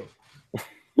 + 2?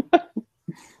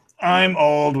 I'm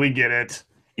old. We get it.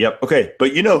 Yep. Okay.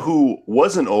 But you know who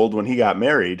wasn't old when he got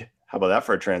married? How about that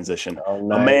for a transition? Oh, A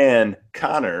nice. man,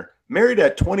 Connor, married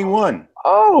at 21.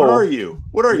 Oh, What are you?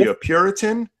 What are you? A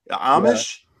Puritan?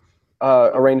 Amish?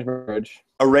 arranged marriage.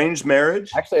 Arranged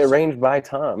marriage? Actually arranged by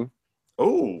Tom.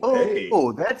 Oh, hey.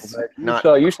 That's You not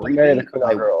should marry the creepy.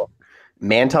 Kuna girl.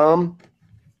 Man, Tom.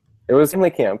 It was family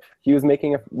camp. He was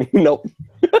making a nope.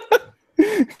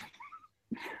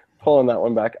 Pulling that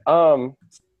one back.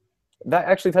 That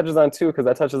actually touches on too, because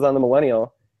that touches on the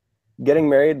millennial. Getting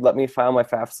married let me file my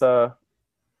FAFSA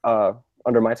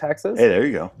under my taxes. Hey, there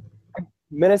you go.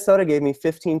 Minnesota gave me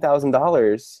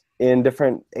 $15,000 in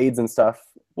different aids and stuff.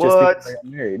 Just What? because I got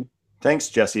married. Thanks,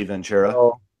 Jesse Ventura.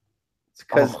 So, It's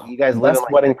because you guys live less in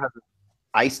like wedding presents.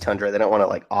 ice tundra. They don't want to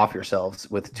like off yourselves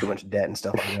with too much debt and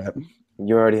stuff like that.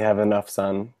 You already have enough,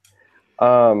 son.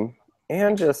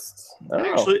 And just I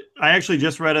don't know. I actually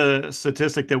just read a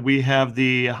statistic that we have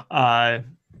the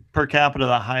per capita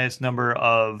the highest number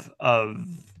of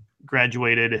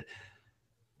graduated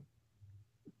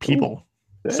people.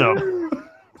 So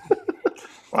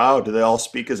Wow, do they all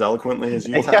speak as eloquently as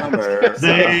you, Tom? Or?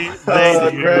 they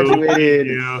do.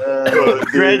 graduated.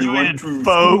 Graduated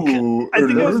folk. I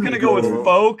think I was gonna go with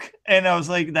folk, and I was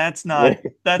like, that's not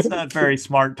very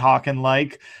smart talking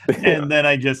like, and then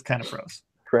I just kind of froze.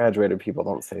 Graduated people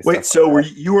don't say Wait, stuff so like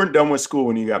that. you weren't done with school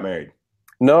when you got married?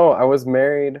 No, I was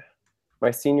married my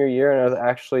senior year, and I was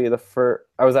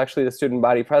actually the student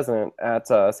body president at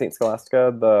St.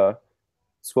 Scholastica, the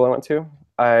school I went to.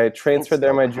 I transferred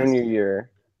there my junior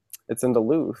year, It's in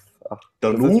Duluth. Oh,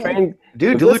 does Duluth? this train-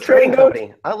 Dude, does Duluth this train Trading go-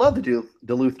 Company. I love the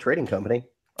Duluth Trading Company.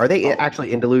 Are they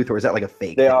actually in Duluth, or is that like a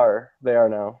fake They thing? are. They are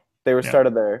now. They were Yeah.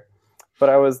 started there. But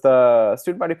I was the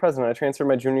student body president. I transferred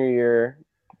my junior year,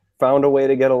 found a way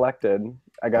to get elected.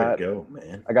 I Way got to go,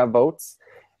 man. I got votes.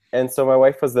 And so my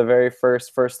wife was the very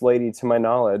first lady, to my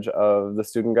knowledge, of the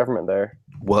student government there.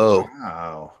 Whoa.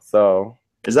 Wow. So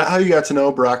Is that how you got to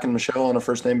know Brock and Michelle on a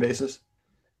first name basis?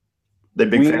 They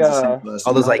big We, fans of St. Louis?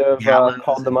 all those, like, I've gallows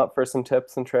called them up for some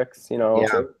tips and tricks, you know.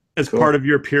 Yeah. As Cool. part of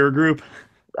your peer group.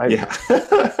 Yeah.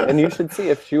 And you should see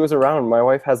if she was around. My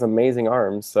wife has amazing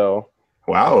arms, so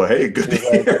Wow. Hey, good to she's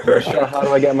like, hear. "Michelle, how do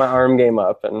I get my arm game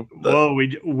up?" And Whoa,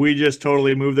 we just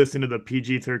totally moved this into the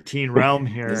PG-13 realm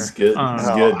here. This is good. This is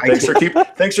Um, good.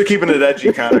 Thanks for keeping it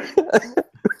edgy, Connor.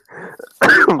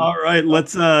 All right,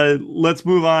 let's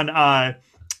move on.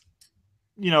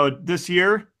 This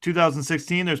year,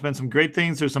 2016, there's been some great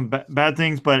things. There's some bad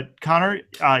things, but Connor,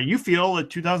 you feel that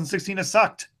 2016 has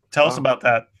sucked. Tell us about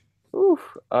that. oof,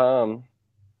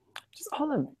 just all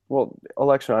the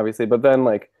election obviously, but then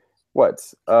like what?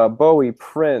 Bowie,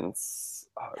 Prince,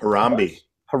 Harambe.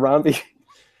 Harambe.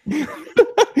 He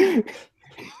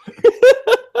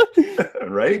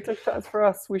Right? took shots for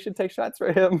us. We should take shots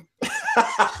for him.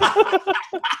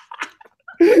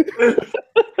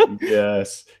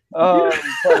 Yes. But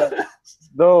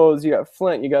those, you got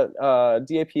Flint, you got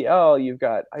DAPL, you've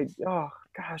got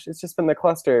it's just been the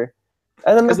cluster.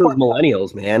 And then Because those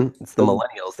millennials, man. It's the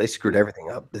millennials. They screwed everything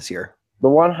up this year. the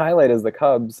one highlight is the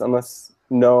Cubs, unless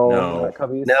No. not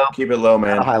Cubbies. No. Keep it low,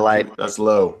 man. Not a highlight. That's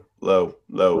low.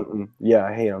 Mm-mm. Yeah,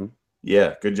 I hate them.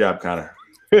 Yeah. Good job, Connor.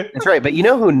 That's right. But you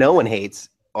know who no one hates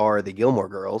are the Gilmore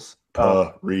Girls.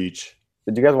 Reach.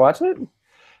 Did you guys watch it?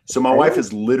 So my wife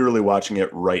is literally watching it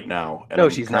right now. And No, I'm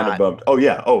she's kinda not. bummed. Oh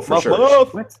yeah. Oh, for sure.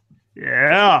 What?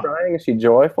 Yeah. Crying? Is she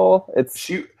joyful? It's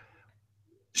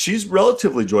She's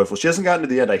relatively joyful. She hasn't gotten to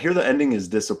the end. I hear the ending is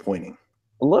disappointing.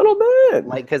 a little bit.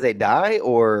 Like, because they die,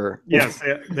 or Yes,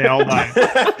 they all die.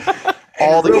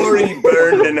 All the Rory glory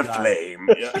burned in a flame.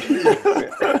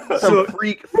 Yeah. some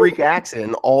freak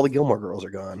accident, all the Gilmore Girls are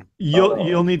gone.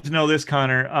 You'll need to know this,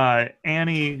 Connor.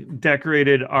 Annie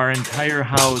decorated our entire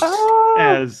house Ah!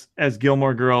 as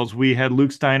Gilmore Girls. We had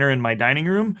Luke Steiner in my dining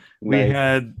room. We Nice.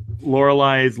 had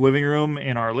Lorelai's living room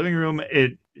in our living room.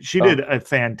 She did a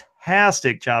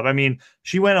fantastic job. I mean,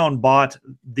 she went out and bought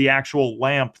the actual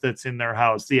lamp that's in their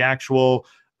house, the actual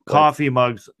coffee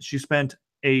mugs. She spent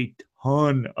a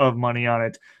ton of money on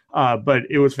it, but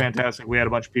it was fantastic. We had a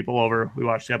bunch of people over. We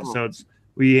watched the episodes.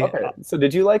 Okay, so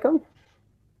did you like them?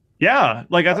 Yeah,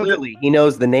 like I thought. Clearly, he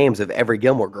knows the names of every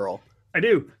Gilmore Girl. I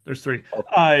do. There's 3.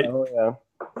 Oh yeah.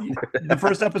 The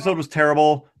first episode was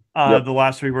terrible. Yep. The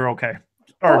last 3 were okay.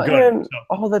 Or good. And So.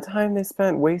 all the time they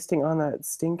spent wasting on that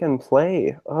stinking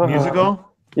play. Ugh. Musical?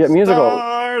 Yeah, musical.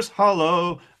 Stars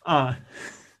Hollow. Oh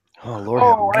Lord,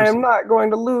 Oh, have I mercy. am not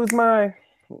going to lose my.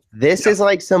 This is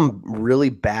like some really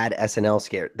bad SNL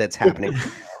scare that's happening.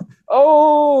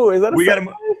 Oh, is that a We gotta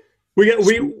segue? we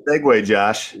Segue,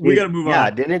 Josh. gotta move Yeah,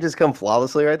 on. didn't it just come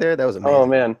flawlessly right there? That was amazing. Oh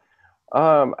man,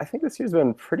 I think this year's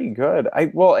been pretty good.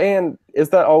 And is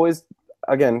that always,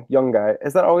 again, young guy?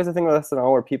 Is that always a thing with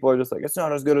SNL where people are just like, it's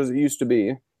not as good as it used to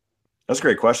be? That's a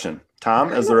great question.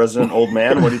 Tom, as the resident old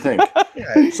man, what do you think?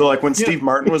 So, like when Steve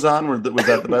Martin was on, was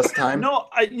that the best time? No,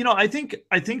 I think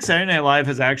Saturday Night Live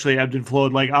has actually ebbed and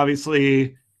flowed. Like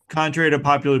obviously, contrary to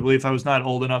popular belief, I was not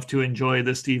old enough to enjoy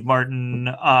the Steve Martin,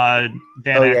 Dan Oh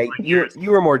yeah, Aykroyd you years.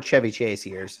 were more Chevy Chase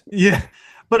years. Yeah,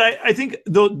 but I think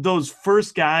those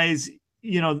first guys,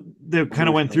 they kind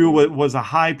of went through what was a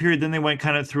high period, then they went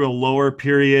kind of through a lower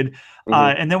period,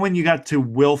 and then when you got to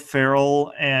Will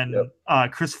Ferrell and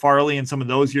Chris Farley and some of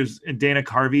those years, and Dana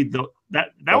Carvey,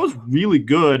 that was really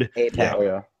good. Apex. Oh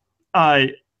yeah.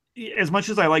 As much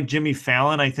as I like Jimmy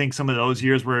Fallon, I think some of those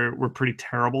years were pretty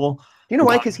terrible. You know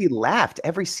why? Because he laughed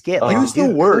every skit. He was the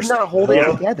dude, worst. Could not hold it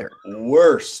Yeah. together.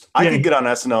 Worst. I Yeah. could get on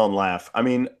SNL and laugh. I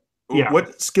mean, Yeah.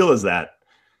 what skill is that?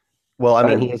 Well, I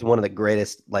mean, he is one of the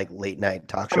greatest like late night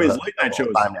talk I show. mean, his hosts late night of show all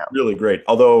is time now. really great.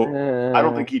 Although I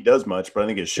don't think he does much, but I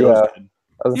think his show's Yeah. good.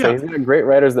 I was gonna say, he's got great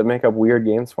writers that make up weird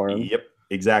games for him. Yep,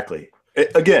 exactly.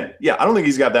 Again, yeah, I don't think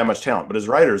he's got that much talent, but his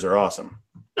writers are awesome.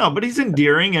 No, but he's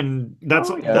endearing, and that's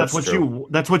that's what true.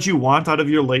 that's what you want out of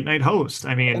your late night host. I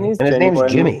And mean, he's And his name's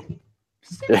genuine. Jimmy.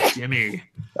 Jimmy.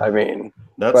 I mean,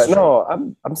 That's but true.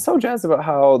 no, I'm so jazzed about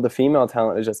how the female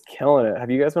talent is just killing it. Have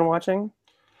you guys been watching?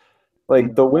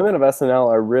 Like the women of SNL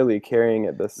are really carrying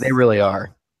it. They really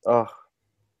are. Oh,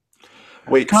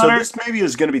 Wait, Connor- so this maybe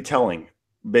is going to be telling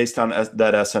based on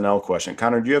that SNL question.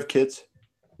 Connor, do you have kids?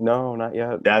 no, not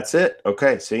yet. That's it.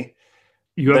 Okay, see.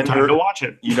 You have Then time you're- to watch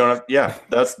it. You don't have. Yeah,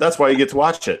 that's why you get to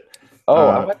watch it. Oh,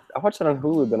 Uh, I watched it on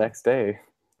Hulu the next day.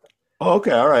 Oh,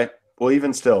 okay, all right. Well,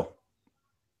 even still,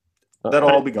 that'll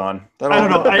all be gone. That'll I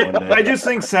don't all know. be gone one day. I just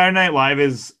think Saturday Night Live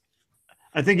is.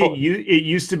 I think it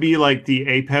used to be like the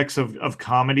apex of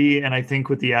comedy, and I think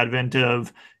with the advent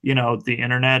of the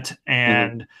internet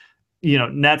and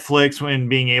Netflix, when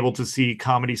being able to see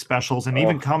comedy specials, and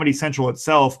even Comedy Central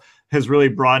itself has really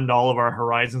broadened all of our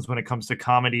horizons when it comes to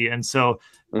comedy, and so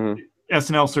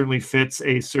SNL certainly fits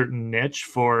a certain niche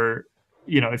for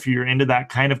if you're into that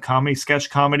kind of comedy, sketch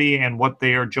comedy, and what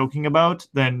they are joking about,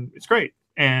 then it's great.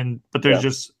 But there's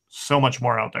just so much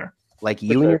more out there. Like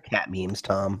you and your cat memes,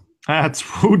 Tom. That's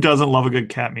who doesn't love a good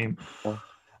cat meme.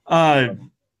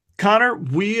 Connor,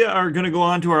 we are going to go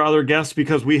on to our other guests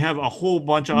because we have a whole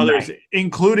bunch of others,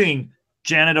 including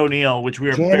Janet O'Neill, which we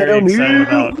are very excited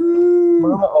about.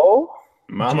 Mama O?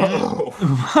 Mama O.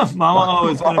 Mama O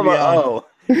is going to be on.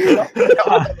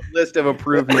 On the list of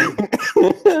approved names.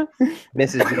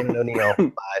 Mrs. Janet O'Neill.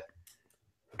 Bye.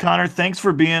 Connor, thanks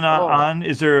for being on.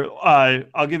 Is there?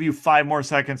 I'll give you 5 more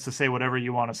seconds to say whatever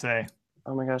you want to say.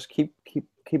 Oh my gosh, keep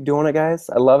doing it, guys.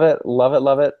 I love it.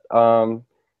 I'm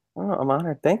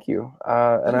honored. Thank you.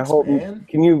 And Thanks, I hope man.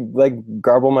 can you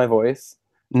garble my voice?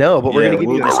 No, but we're gonna give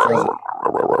we'll you just-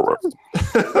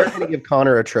 we're gonna give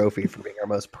Connor a trophy for being our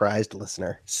most prized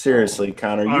listener. Seriously,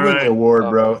 Connor, you All win right. the award,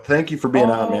 bro. Thank you for being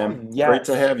on, man. yes. Great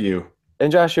to have you.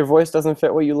 And Josh, your voice doesn't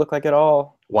fit what you look like at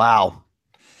all. Wow.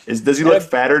 Does he look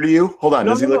fatter to you? Hold on.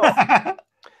 No, Does he no, look? no.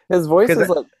 His voice 'Cause is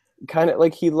like kind of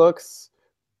like he looks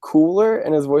cooler,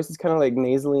 and his voice is kind of like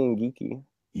nasally and geeky.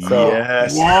 So-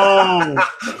 Yes. Whoa!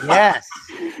 Yes.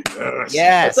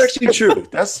 Yes. That's actually true.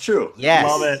 That's true. Yes.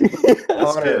 Love it.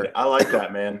 That's Connor, good. I like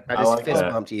that, man. I I just like fist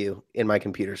that. bumped you in my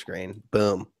computer screen.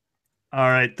 Boom. All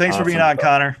right. Thanks for being Awesome. on,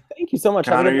 Connor. Thank you so much.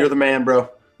 Have a Connor, good you're night. the man, bro.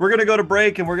 We're going to go to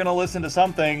break and we're going to listen to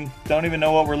something. Don't even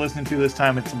know what we're listening to this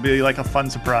time. It's going to be like a fun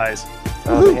surprise.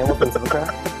 The Hamilton's of the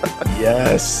crowd.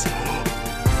 Yes.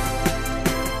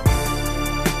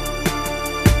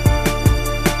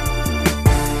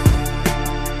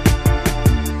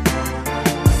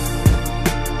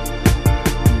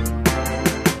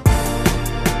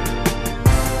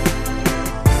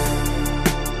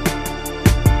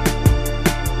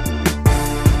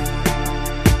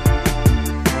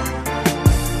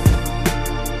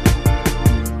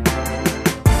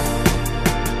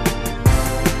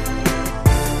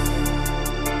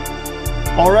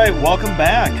 All right, welcome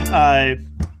back.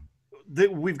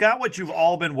 We've got what you've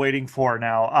all been waiting for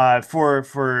now.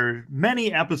 For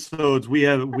many episodes, we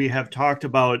have talked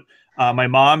about my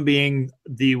mom being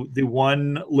the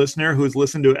one listener who has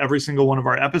listened to every single one of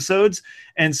our episodes,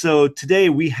 and so today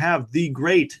we have the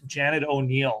great Janet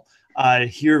O'Neill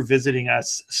here visiting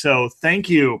us. So thank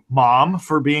you, Mom,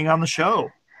 for being on the show.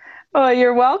 Oh,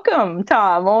 you're welcome,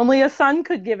 Tom. Only a son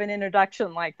could give an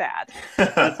introduction like that.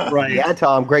 Right. Yeah,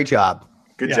 Tom. Great job.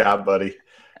 Good Yeah. job, buddy.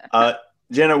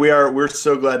 Jenna, we're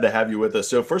so glad to have you with us.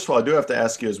 So first of all, I do have to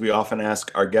ask you, as we often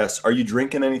ask our guests, are you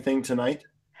drinking anything tonight?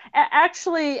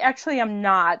 Actually, I'm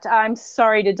not. I'm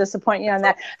sorry to disappoint you on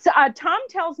that. So Tom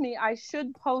tells me I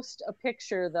should post a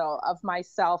picture, though, of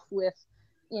myself with,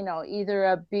 either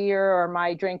a beer or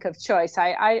my drink of choice.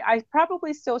 I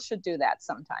probably still should do that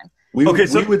sometime. We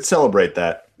so- would celebrate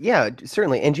that. Yeah,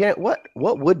 certainly. And Janet, what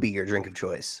would be your drink of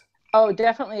choice? Oh,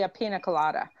 definitely a pina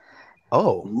colada.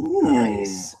 Oh, Ooh.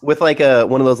 nice. With like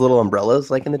one of those little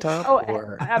umbrellas like in the top? Oh,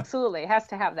 or... absolutely. It has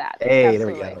to have that. Hey,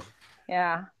 Absolutely. there we go.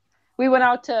 Yeah. We went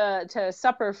out to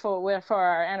supper for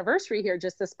our anniversary here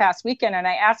just this past weekend, and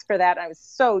I asked for that. I was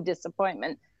so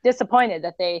disappointed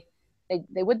that they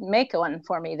wouldn't make one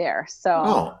for me there.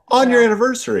 So On your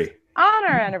anniversary. on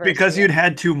our anniversary. Because you'd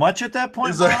had too much at that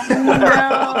point, Is that-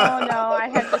 Mom? no, I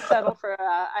had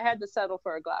to settle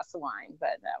for a glass of wine,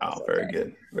 but that was Very okay.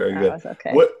 good. Very That good. was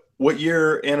okay. What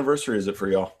year anniversary is it for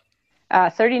y'all?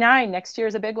 39. Next year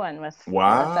is a big one with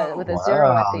Wow. with a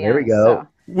zero at the There end. we go. So.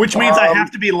 Which means I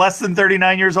have to be less than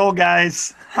 39 years old,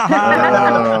 guys.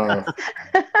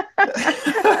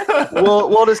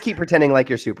 We'll just keep pretending like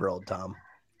you're super old, Tom.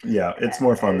 Yeah, it's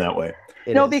more fun that way.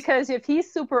 It No, is. because if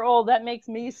he's super old, that makes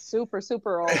me super,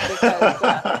 super old.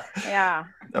 Because, yeah.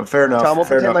 Fair enough. Tom will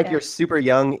fair pretend enough. like you're super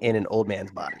young in an old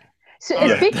man's body. So,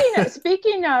 Yeah.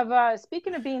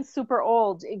 speaking of being super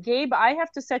old, Gabe, I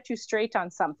have to set you straight on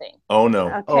something. Oh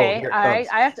no. Okay, here it all right.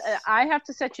 comes. I have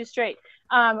to set you straight.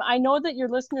 I know that your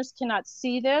listeners cannot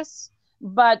see this,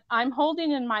 but I'm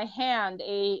holding in my hand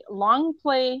a long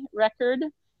play record,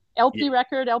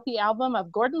 LP album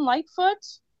of Gordon Lightfoot.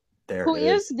 who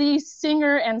is the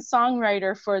singer and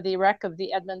songwriter for The Wreck of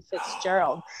the Edmund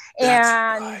Fitzgerald.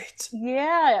 That's And right.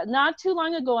 yeah, not too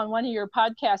long ago on one of your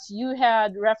podcasts, you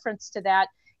had reference to that.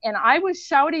 And I was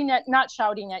not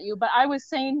shouting at you, but I was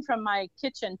saying from my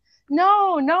kitchen,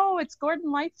 no, it's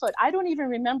Gordon Lightfoot. I don't even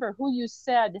remember who you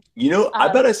said. I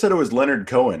bet I said it was Leonard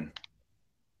Cohen.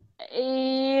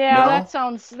 Yeah, no?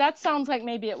 that sounds like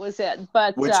maybe it was it.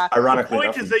 But which, ironically, the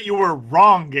point is that you were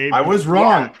wrong, Gabe. I was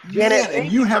wrong. Yeah. Janet,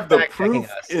 and you have the proof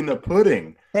in the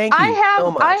pudding. Thank you so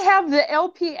much. I have the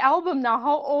LP album now.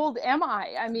 How old am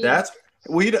I? I mean, I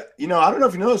don't know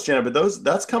if you know this, Janet, but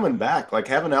that's coming back. Like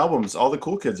having albums, all the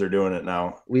cool kids are doing it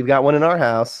now. We've got one in our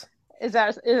house. Is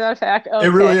that a fact? Okay. It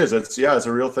really is. It's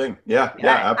a real thing. Yeah,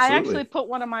 absolutely. I actually put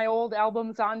one of my old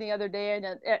albums on the other day, and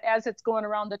as it's going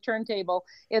around the turntable,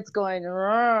 it's going like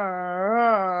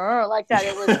that.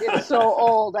 It's so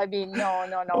old. I mean, no. I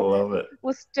love it.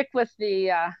 We'll stick with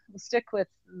the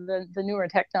newer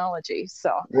technology.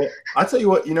 So, well, I'll tell you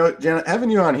what. Janet,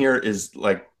 having you on here is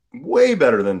like way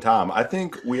better than Tom. I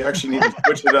think we actually need to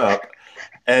switch it up.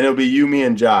 And it'll be you, me,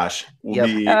 and Josh. There'll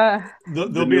be at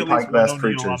least one O'Neill on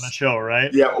the show,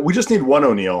 right? Yeah, we just need one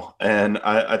O'Neill, and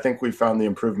I think we found the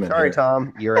improvement. Sorry, here.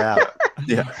 Tom, you're out.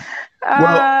 Yeah.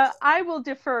 I will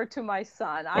defer to my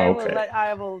son.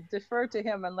 I will defer to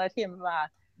him and let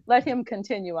him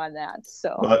continue on that.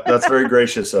 So that's very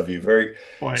gracious of you. Very.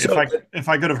 Boy, if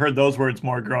I could have heard those words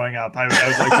more growing up, I would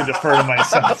like to defer to my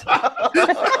son.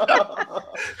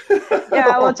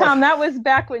 Yeah, well, Tom, that was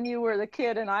back when you were the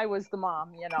kid and I was the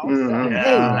mom. So.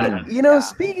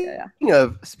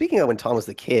 Speaking of when Tom was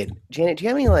the kid, Janet, do you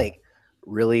have any like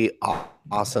really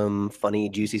awesome, funny,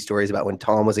 juicy stories about when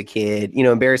Tom was a kid?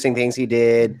 Embarrassing things he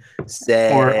did,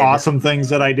 said, or awesome things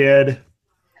that I did.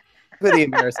 Pretty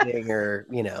embarrassing or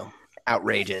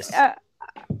outrageous.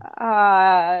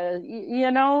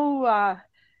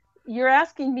 You're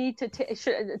asking me to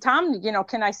Tom,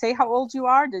 can I say how old you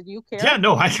are? Did you care? Yeah,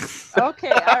 no,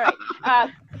 Okay, all right.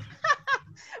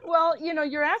 Well,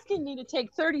 you're asking me to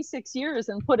take 36 years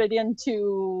and put it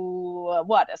into a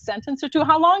sentence or two.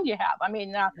 How long do you have? I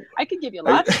mean, I could give you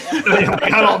lots of them. I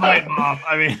got all night, Mom.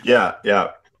 I mean, yeah.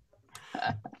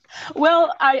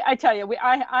 Well, I tell you,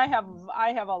 I have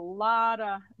a lot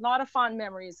of fond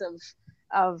memories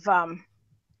of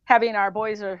having our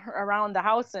boys around the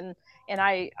house, and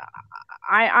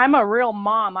I'm a real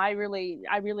mom. I really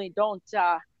don't.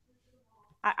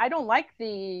 I don't like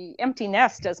the empty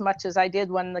nest as much as I did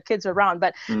when the kids were around.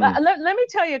 But let me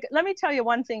tell you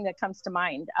one thing that comes to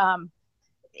mind.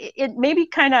 It maybe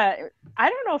kind of, I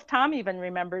don't know if Tom even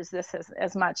remembers this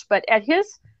as much, but at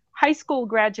his high school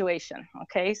graduation.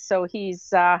 Okay, so he's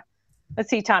let's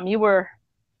see, Tom, you were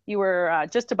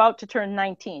just about to turn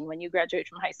 19 when you graduated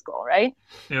from high school, right?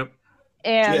 Yep.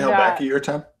 And did you held back a year,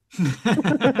 Tom?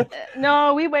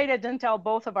 No, we waited until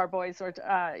both of our boys were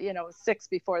 6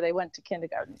 before they went to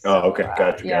kindergarten. So, okay,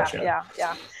 gotcha.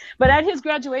 Yeah. But at his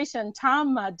graduation,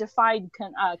 Tom defied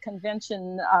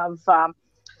convention of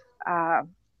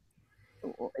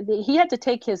he had to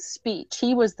take his speech.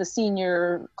 He was the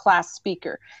senior class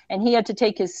speaker, and he had to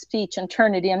take his speech and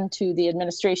turn it into the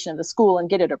administration of the school and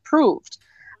get it approved.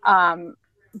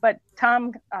 But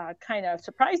Tom kind of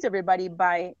surprised everybody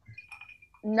by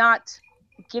not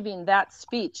giving that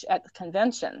speech at the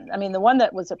convention. I mean, the one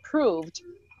that was approved,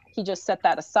 he just set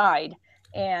that aside,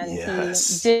 and he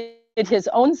did his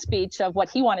own speech of what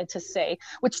he wanted to say,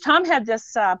 which Tom had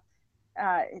this thing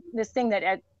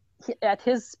that at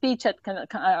his speech at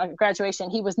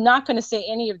graduation, he was not going to say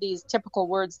any of these typical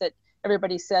words that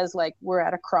everybody says, like we're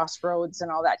at a crossroads and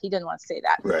all that. He didn't want to say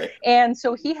that. Right. And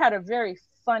so he had a very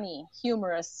funny,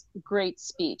 humorous, great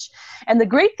speech. And the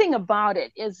great thing about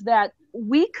it is that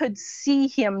we could see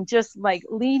him just like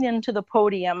lean into the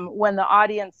podium when the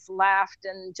audience laughed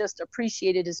and just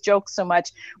appreciated his jokes so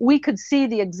much. We could see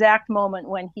the exact moment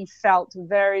when he felt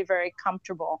very, very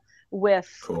comfortable with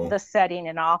the setting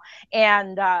and all.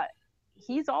 And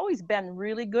he's always been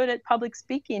really good at public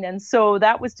speaking. And so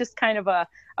that was just kind of a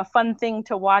fun thing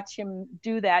to watch him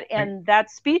do that. And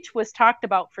that speech was talked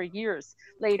about for years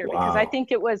later, because I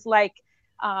think it was like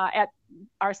at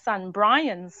our son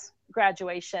Brian's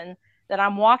graduation that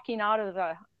I'm walking out of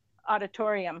the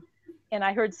auditorium and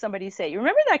I heard somebody say, "You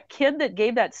remember that kid that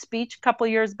gave that speech a couple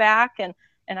of years back?" And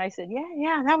I said,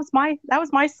 yeah, that was my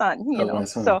son. My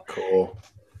son. So cool.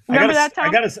 Remember that,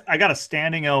 Tom? I got a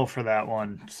standing O for that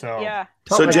one. So yeah.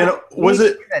 So Jenna, was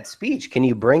it that speech? Can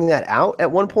you bring that out at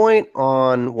one point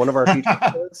on one of our future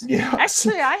episodes? Yeah.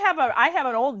 Actually, I have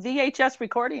an old VHS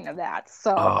recording of that.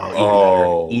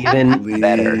 So even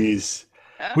better.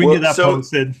 We can get that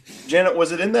posted. Janet,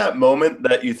 was it in that moment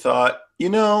that you thought,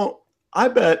 I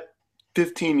bet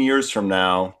 15 years from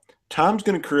now, Tom's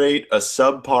going to create a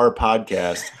subpar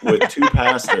podcast with two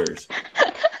pastors.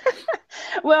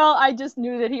 Well, I just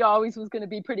knew that he always was going to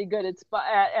be pretty good at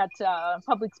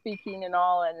public speaking and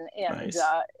all, Nice.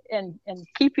 and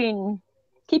keeping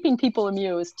people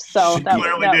amused. So She that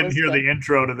clearly that didn't was hear good. the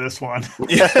intro to this one.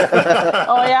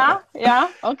 Oh yeah,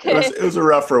 okay. It was a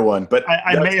rougher one, but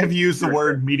I may that's- have used the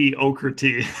word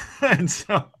mediocrity, and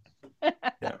so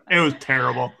it was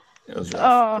terrible. It was rough.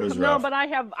 Oh It was no, rough. but I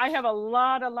have a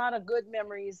lot of good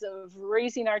memories of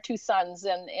raising our two sons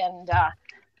and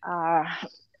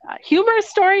humorous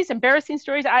stories, embarrassing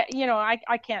stories. I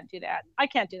can't do that. I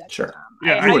can't do that. to Sure. Tom.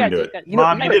 Yeah, I I wouldn't gotta do take it. that.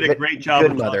 Mom, you did a good- great job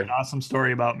good of telling mother. an awesome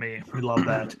story about me. We love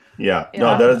that. Yeah. Yeah.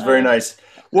 No, that is very nice.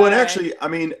 Well, and all right. actually, I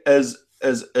mean, as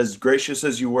gracious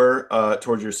as you were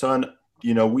towards your son,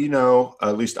 we know,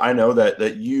 at least I know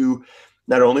that you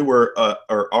not only were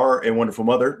or are a wonderful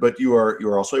mother, but you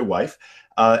are also a wife,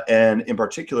 and in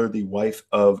particular, the wife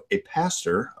of a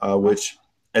pastor, which,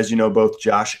 as you know, both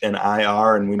Josh and I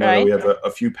are, and we know that Right. we have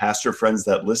a few pastor friends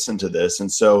that listen to this,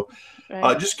 and so.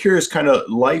 Right. Just curious, kind of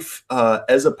life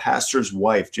as a pastor's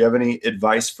wife. Do you have any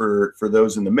advice for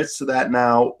those in the midst of that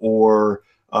now, or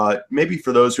maybe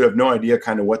for those who have no idea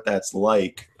kind of what that's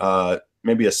like?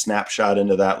 Maybe a snapshot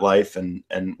into that life and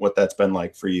what that's been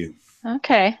like for you.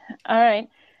 Okay. All right.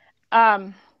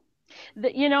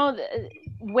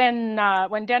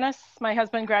 When Dennis, my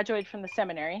husband, graduated from the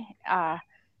seminary, I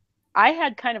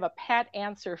had kind of a pat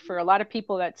answer for a lot of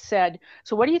people that said,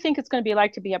 "So what do you think it's going to be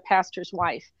like to be a pastor's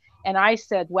wife?" And I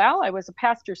said, "Well, I was a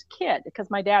pastor's kid because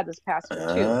my dad was a pastor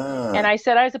too." And I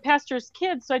said, "I was a pastor's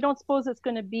kid, so I don't suppose it's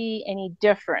going to be any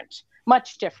different.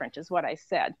 Much different is what I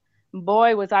said."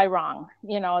 Boy, was I wrong.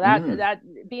 That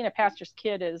being a pastor's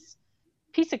kid is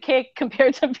a piece of cake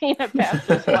compared to being a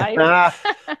pastor's wife.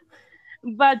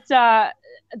 But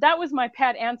that was my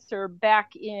pat answer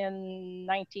back in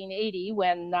 1980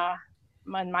 when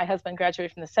my husband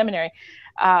graduated from the seminary.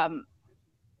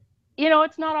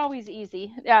 It's not always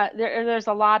easy. There's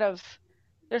a lot of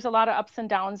ups and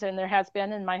downs, and there has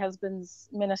been in my husband's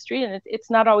ministry, and it's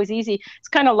not always easy. It's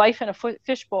kind of life in a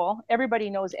fishbowl. Everybody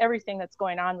knows everything that's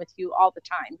going on with you all the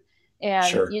time, and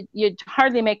Sure. you'd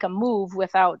hardly make a move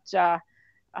without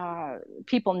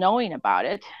people knowing about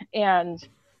it. And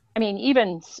I mean,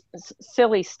 even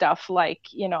silly stuff like,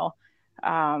 I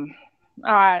don't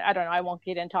know. I won't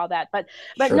get into all that, but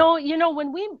Sure. no,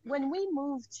 when we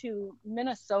moved to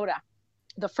Minnesota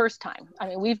the first time, I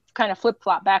mean, we've kind of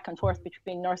flip-flopped back and forth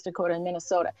between North Dakota and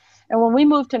Minnesota. And when we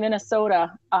moved to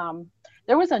Minnesota,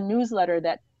 there was a newsletter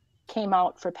that came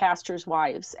out for pastors'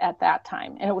 wives at that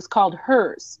time, and it was called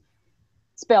Hers,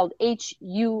 spelled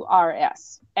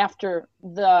Hurs, after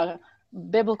the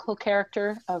biblical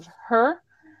character of Hur.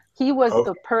 He was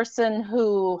the person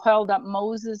who held up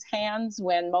Moses' hands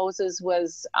when Moses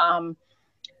was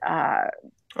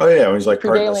Oh yeah, it was like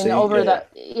part of the prevailing sea. over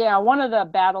Yeah. one of the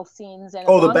battle scenes. And as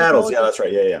Oh, the long as battles. Yeah, Moses- that's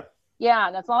right. Yeah. Yeah,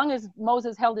 and as long as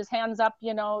Moses held his hands up,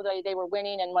 they were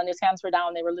winning, and when his hands were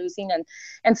down, they were losing.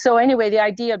 And so anyway, the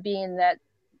idea being that,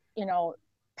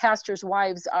 pastors'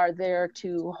 wives are there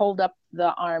to hold up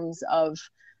the arms of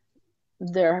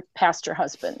their pastor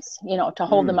husbands, to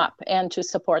hold them up and to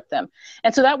support them.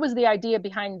 And so that was the idea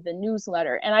behind the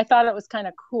newsletter. And I thought it was kind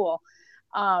of cool.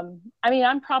 I mean,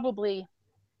 I'm probably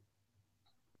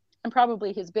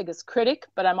his biggest critic,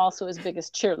 but I'm also his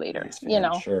biggest cheerleader, Nice,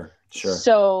 man. Sure.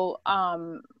 So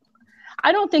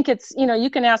I don't think it's, you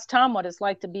can ask Tom what it's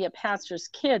like to be a pastor's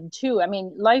kid too. I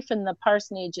mean, life in the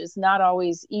parsonage is not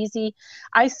always easy.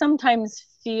 I sometimes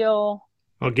feel.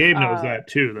 Well, Gabe knows that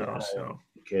too, though. So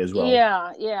Okay, as well.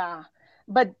 Yeah.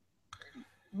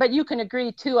 But you can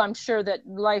agree too, I'm sure, that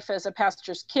life as a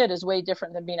pastor's kid is way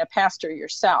different than being a pastor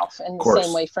yourself. And the course.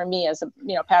 same way for me as a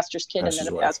pastor's kid Pastor's and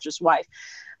then a wife. pastor's wife.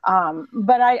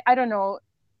 But I don't know.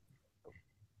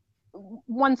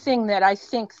 One thing that I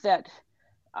think that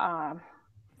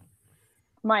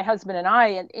my husband and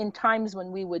I, in times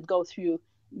when we would go through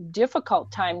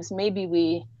difficult times, maybe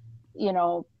we,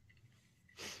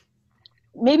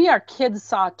 maybe our kids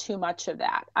saw too much of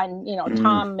that, and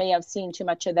Tom may have seen too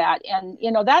much of that, and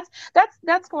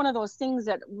that's one of those things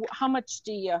that how much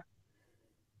do you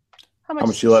you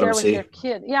let share them with see? your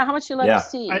kid? Yeah, how much you let them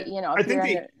see?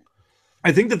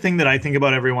 I think the thing that I think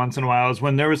about every once in a while is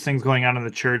when there was things going on in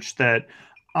the church that,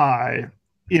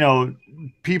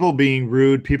 people being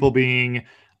rude, people being,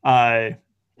 what's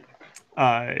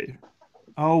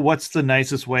the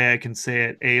nicest way I can say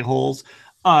it? A-holes.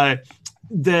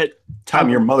 That Tom,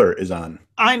 your mother is on.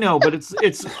 I know, but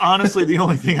it's honestly the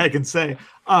only thing I can say.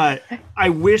 I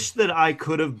wish that I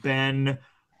could have been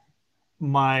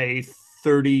my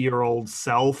 30-year-old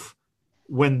self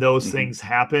when those things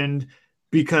happened,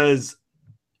 because,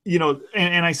 you know,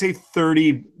 and I say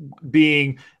 30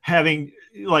 being having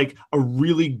like a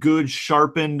really good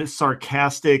sharpened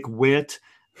sarcastic wit,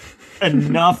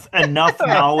 enough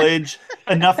knowledge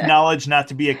not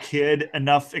to be a kid,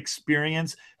 enough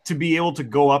experience to be able to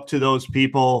go up to those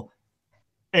people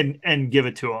and give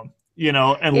it to them, you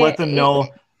know, and let them know.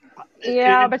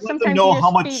 Yeah, but sometimes know you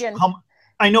how just much feed in.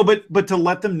 I know, but to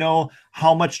let them know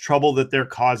how much trouble that they're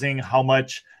causing, how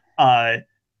much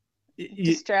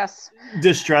distress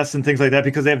and things like that,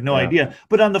 because they have no idea.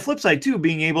 But on the flip side too,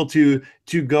 being able to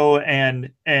go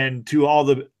and to all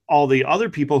the other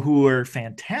people who were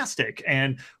fantastic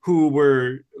and who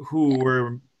were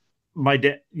my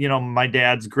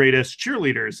dad's greatest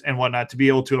cheerleaders and whatnot, to be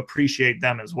able to appreciate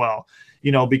them as well,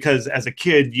 you know, because as a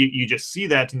kid you just see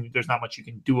that and there's not much you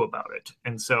can do about it.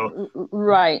 And so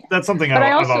that's something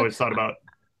I've always thought about.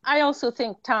 I also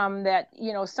think, Tom, that,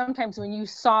 you know, sometimes when you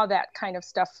saw that kind of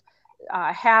stuff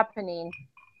happening,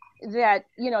 that,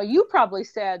 you know, you probably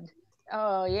said,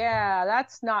 oh yeah,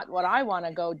 that's not what I want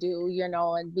to go do, you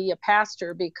know, and be a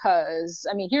pastor, because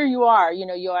I mean, here you are, you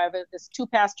know, you have this two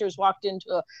pastors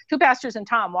and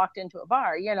Tom walked into a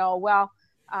bar, you know. Well,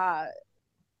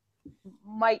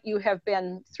 might you have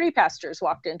been three pastors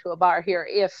walked into a bar here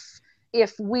if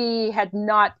you had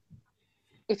not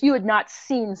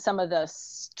seen some of the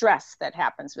stress that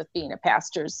happens with being a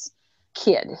pastor's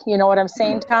kid? You know what I'm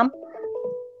saying, Tom?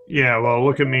 Yeah, well,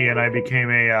 look at me, and I became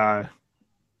a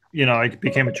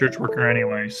church worker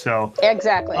anyway. So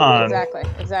exactly.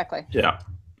 Yeah.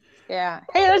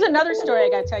 Hey, there's another story I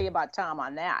got to tell you about Tom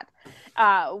on that.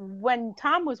 When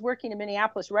Tom was working in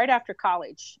Minneapolis right after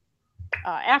college,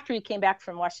 after he came back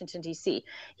from Washington, D.C.,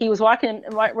 he was working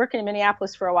in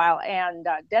Minneapolis for a while, and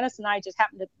Dennis and I just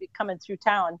happened to be coming through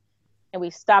town, and we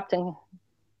stopped and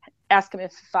asked him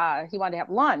if he wanted to have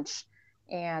lunch.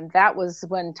 And that was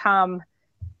when Tom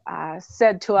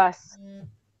said to us,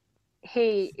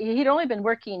 hey, he'd only been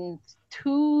working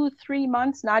 2-3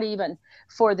 months, not even,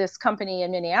 for this company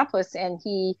in Minneapolis. And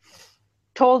he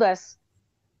told us,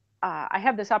 I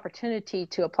have this opportunity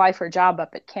to apply for a job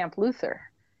up at Camp Luther.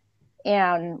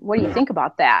 And what do you think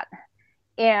about that?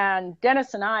 And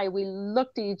Dennis and I, we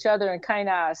looked at each other and kind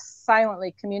of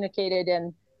silently communicated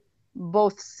and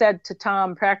both said to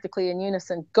Tom practically in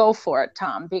unison, go for it,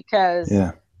 Tom, because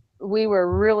we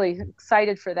were really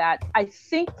excited for that. I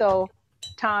think, though,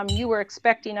 Tom, you were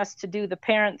expecting us to do the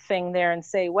parent thing there and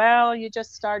say, well, you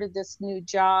just started this new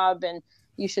job and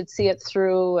you should see it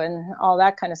through and all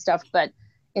that kind of stuff. But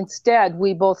instead,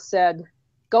 we both said,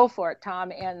 go for it,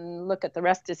 Tom, and look, at the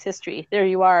rest is history. There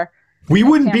you are. We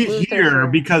wouldn't be here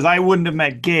because I wouldn't have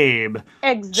met Gabe.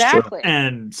 Exactly.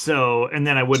 And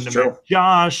then I wouldn't have met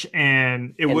Josh,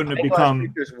 and it wouldn't have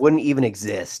become. Wouldn't even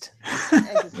exist.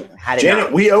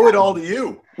 Janet, we owe it all to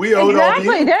you. We owe it all to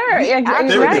you. Exactly.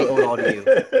 There. We owe it all to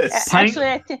you.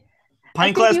 Actually,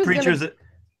 Pine Class Preachers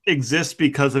exist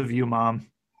because of you, Mom.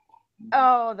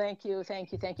 Oh, thank you.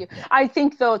 I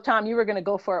think, though, Tom, you were going to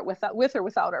go for it with or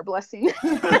without our blessing.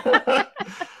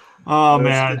 Oh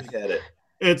man,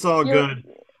 it's all good.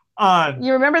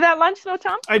 You remember that lunch, though,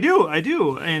 Tom? I do,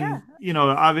 and you know,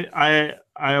 I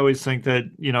always think that,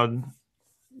 you know,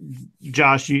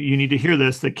 Josh, you need to hear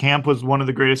this. The camp was one of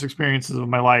the greatest experiences of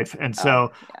my life, and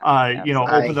so you know,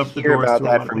 opened up the doors. I hear about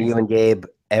that from you and Gabe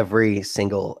every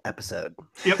single episode.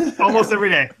 Yep, almost every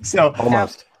day. So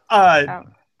almost.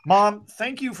 Mom,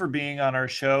 thank you for being on our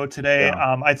show today.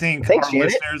 I think Thanks, our Janet.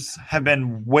 listeners have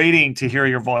been waiting to hear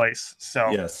your voice.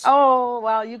 So yes. Oh,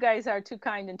 well, you guys are too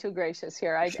kind and too gracious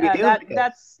here.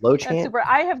 That's super.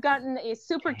 I have gotten a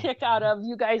super kick out of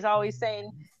you guys always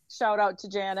saying shout out to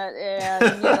Janet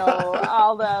and, you know,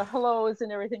 all the hellos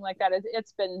and everything like that.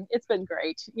 It's been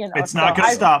great. You know, it's not going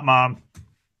to stop, Mom.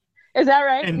 Is that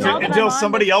right? Until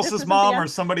somebody else's mom or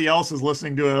somebody else is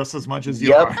listening to us as much as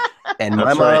you are. And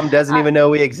my mom doesn't even know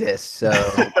we exist. So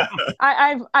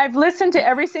I've listened to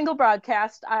every single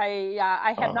broadcast.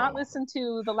 I have not listened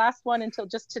to the last one until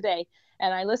just today,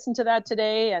 and I listened to that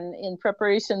today and in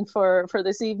preparation for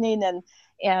this evening.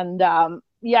 And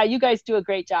yeah, you guys do a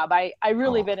great job. I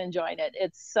really been enjoying it.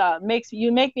 It's make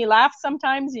me laugh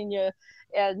sometimes,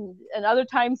 and other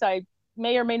times I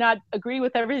may or may not agree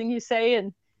with everything you say,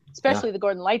 and especially the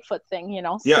Gordon Lightfoot thing, you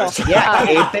know. Yeah, so, Gabe,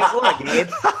 thanks a lot, Gabe.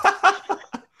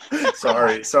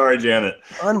 Sorry, Janet.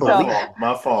 Unbelievable.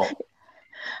 My fault.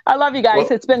 I love you guys.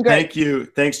 Well, it's been great. Thank you.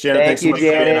 Thanks, Janet. Thank you, so much for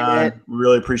being Janet. on.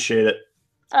 Really appreciate it.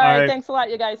 All right. Thanks a lot,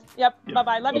 you guys. Yep.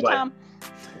 Bye-bye. Love you, Tom.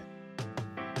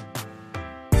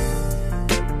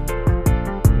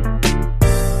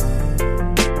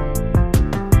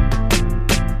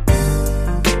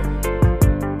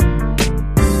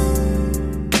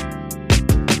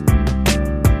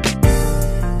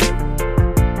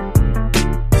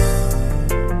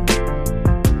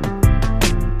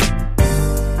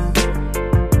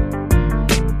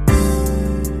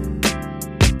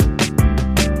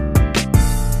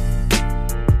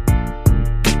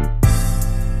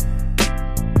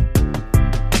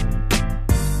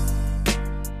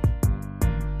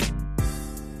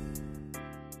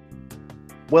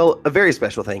 Well, a very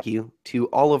special thank you to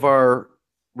all of our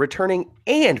returning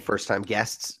and first-time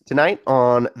guests tonight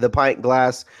on the Pint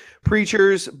Glass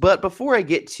Preachers. But before I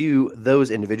get to those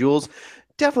individuals,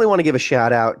 definitely want to give a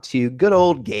shout out to good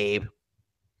old Gabe,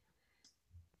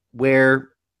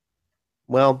 where,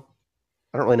 well,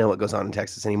 I don't really know what goes on in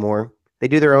Texas anymore. They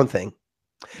do their own thing.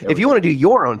 If you want to do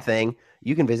your own thing,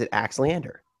 you can visit Axe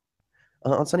Leander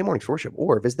on Sunday mornings for worship,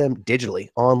 or visit them digitally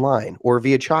online or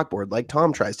via chalkboard like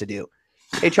Tom tries to do.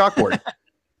 Hey, chalkboard,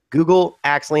 Google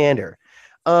Axe Leander.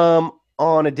 On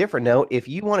a different note, if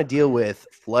you want to deal with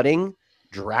flooding,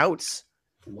 droughts,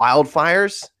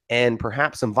 wildfires, and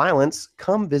perhaps some violence,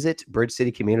 come visit Bridge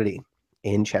City Community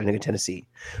in Chattanooga, Tennessee.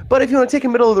 But if you want to take a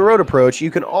middle-of-the-road approach,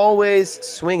 you can always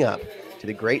swing up to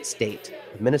the great state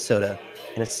of Minnesota.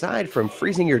 And aside from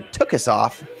freezing your tuchus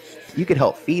off, you could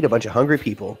help feed a bunch of hungry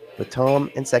people with Tom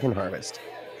and Second Harvest.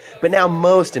 But now,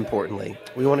 most importantly,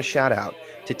 we want to shout out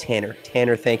to Tanner.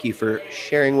 Tanner, thank you for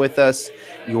sharing with us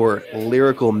your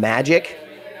lyrical magic.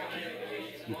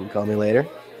 You can call me later.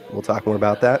 We'll talk more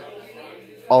about that.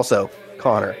 Also,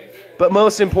 Connor. But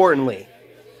most importantly,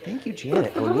 thank you,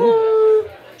 Janet.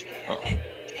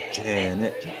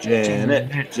 Janet.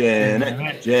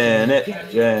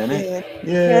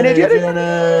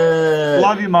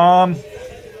 Love you, Mom.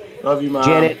 Love you, Mom.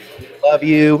 Janet, love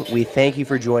you. We thank you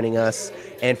for joining us.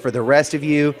 And for the rest of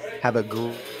you, have a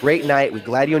great night. We're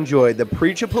glad you enjoyed the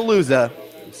Preach-a-Palooza.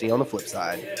 We'll see you on the flip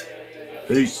side.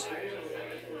 Peace.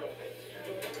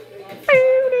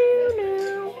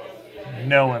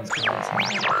 No one's going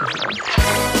to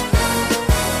listen.